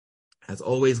 As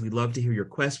always, we'd love to hear your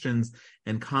questions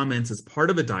and comments as part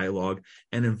of a dialogue,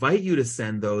 and invite you to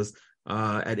send those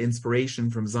at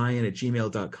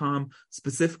inspirationfromzion@gmail.com,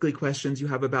 specifically questions you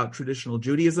have about traditional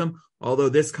Judaism, although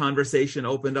this conversation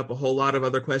opened up a whole lot of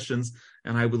other questions,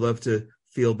 and I would love to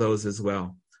field those as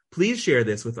well. Please share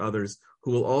this with others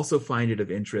who will also find it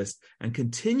of interest, and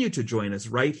continue to join us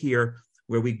right here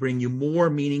where we bring you more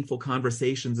meaningful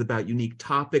conversations about unique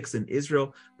topics in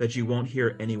Israel that you won't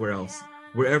hear anywhere else.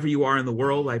 Wherever you are in the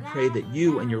world, I pray that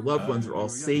you and your loved ones are all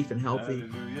safe and healthy,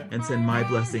 and send my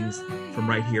blessings from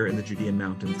right here in the Judean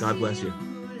mountains. God bless you.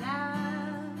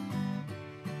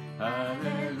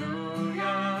 Hallelujah.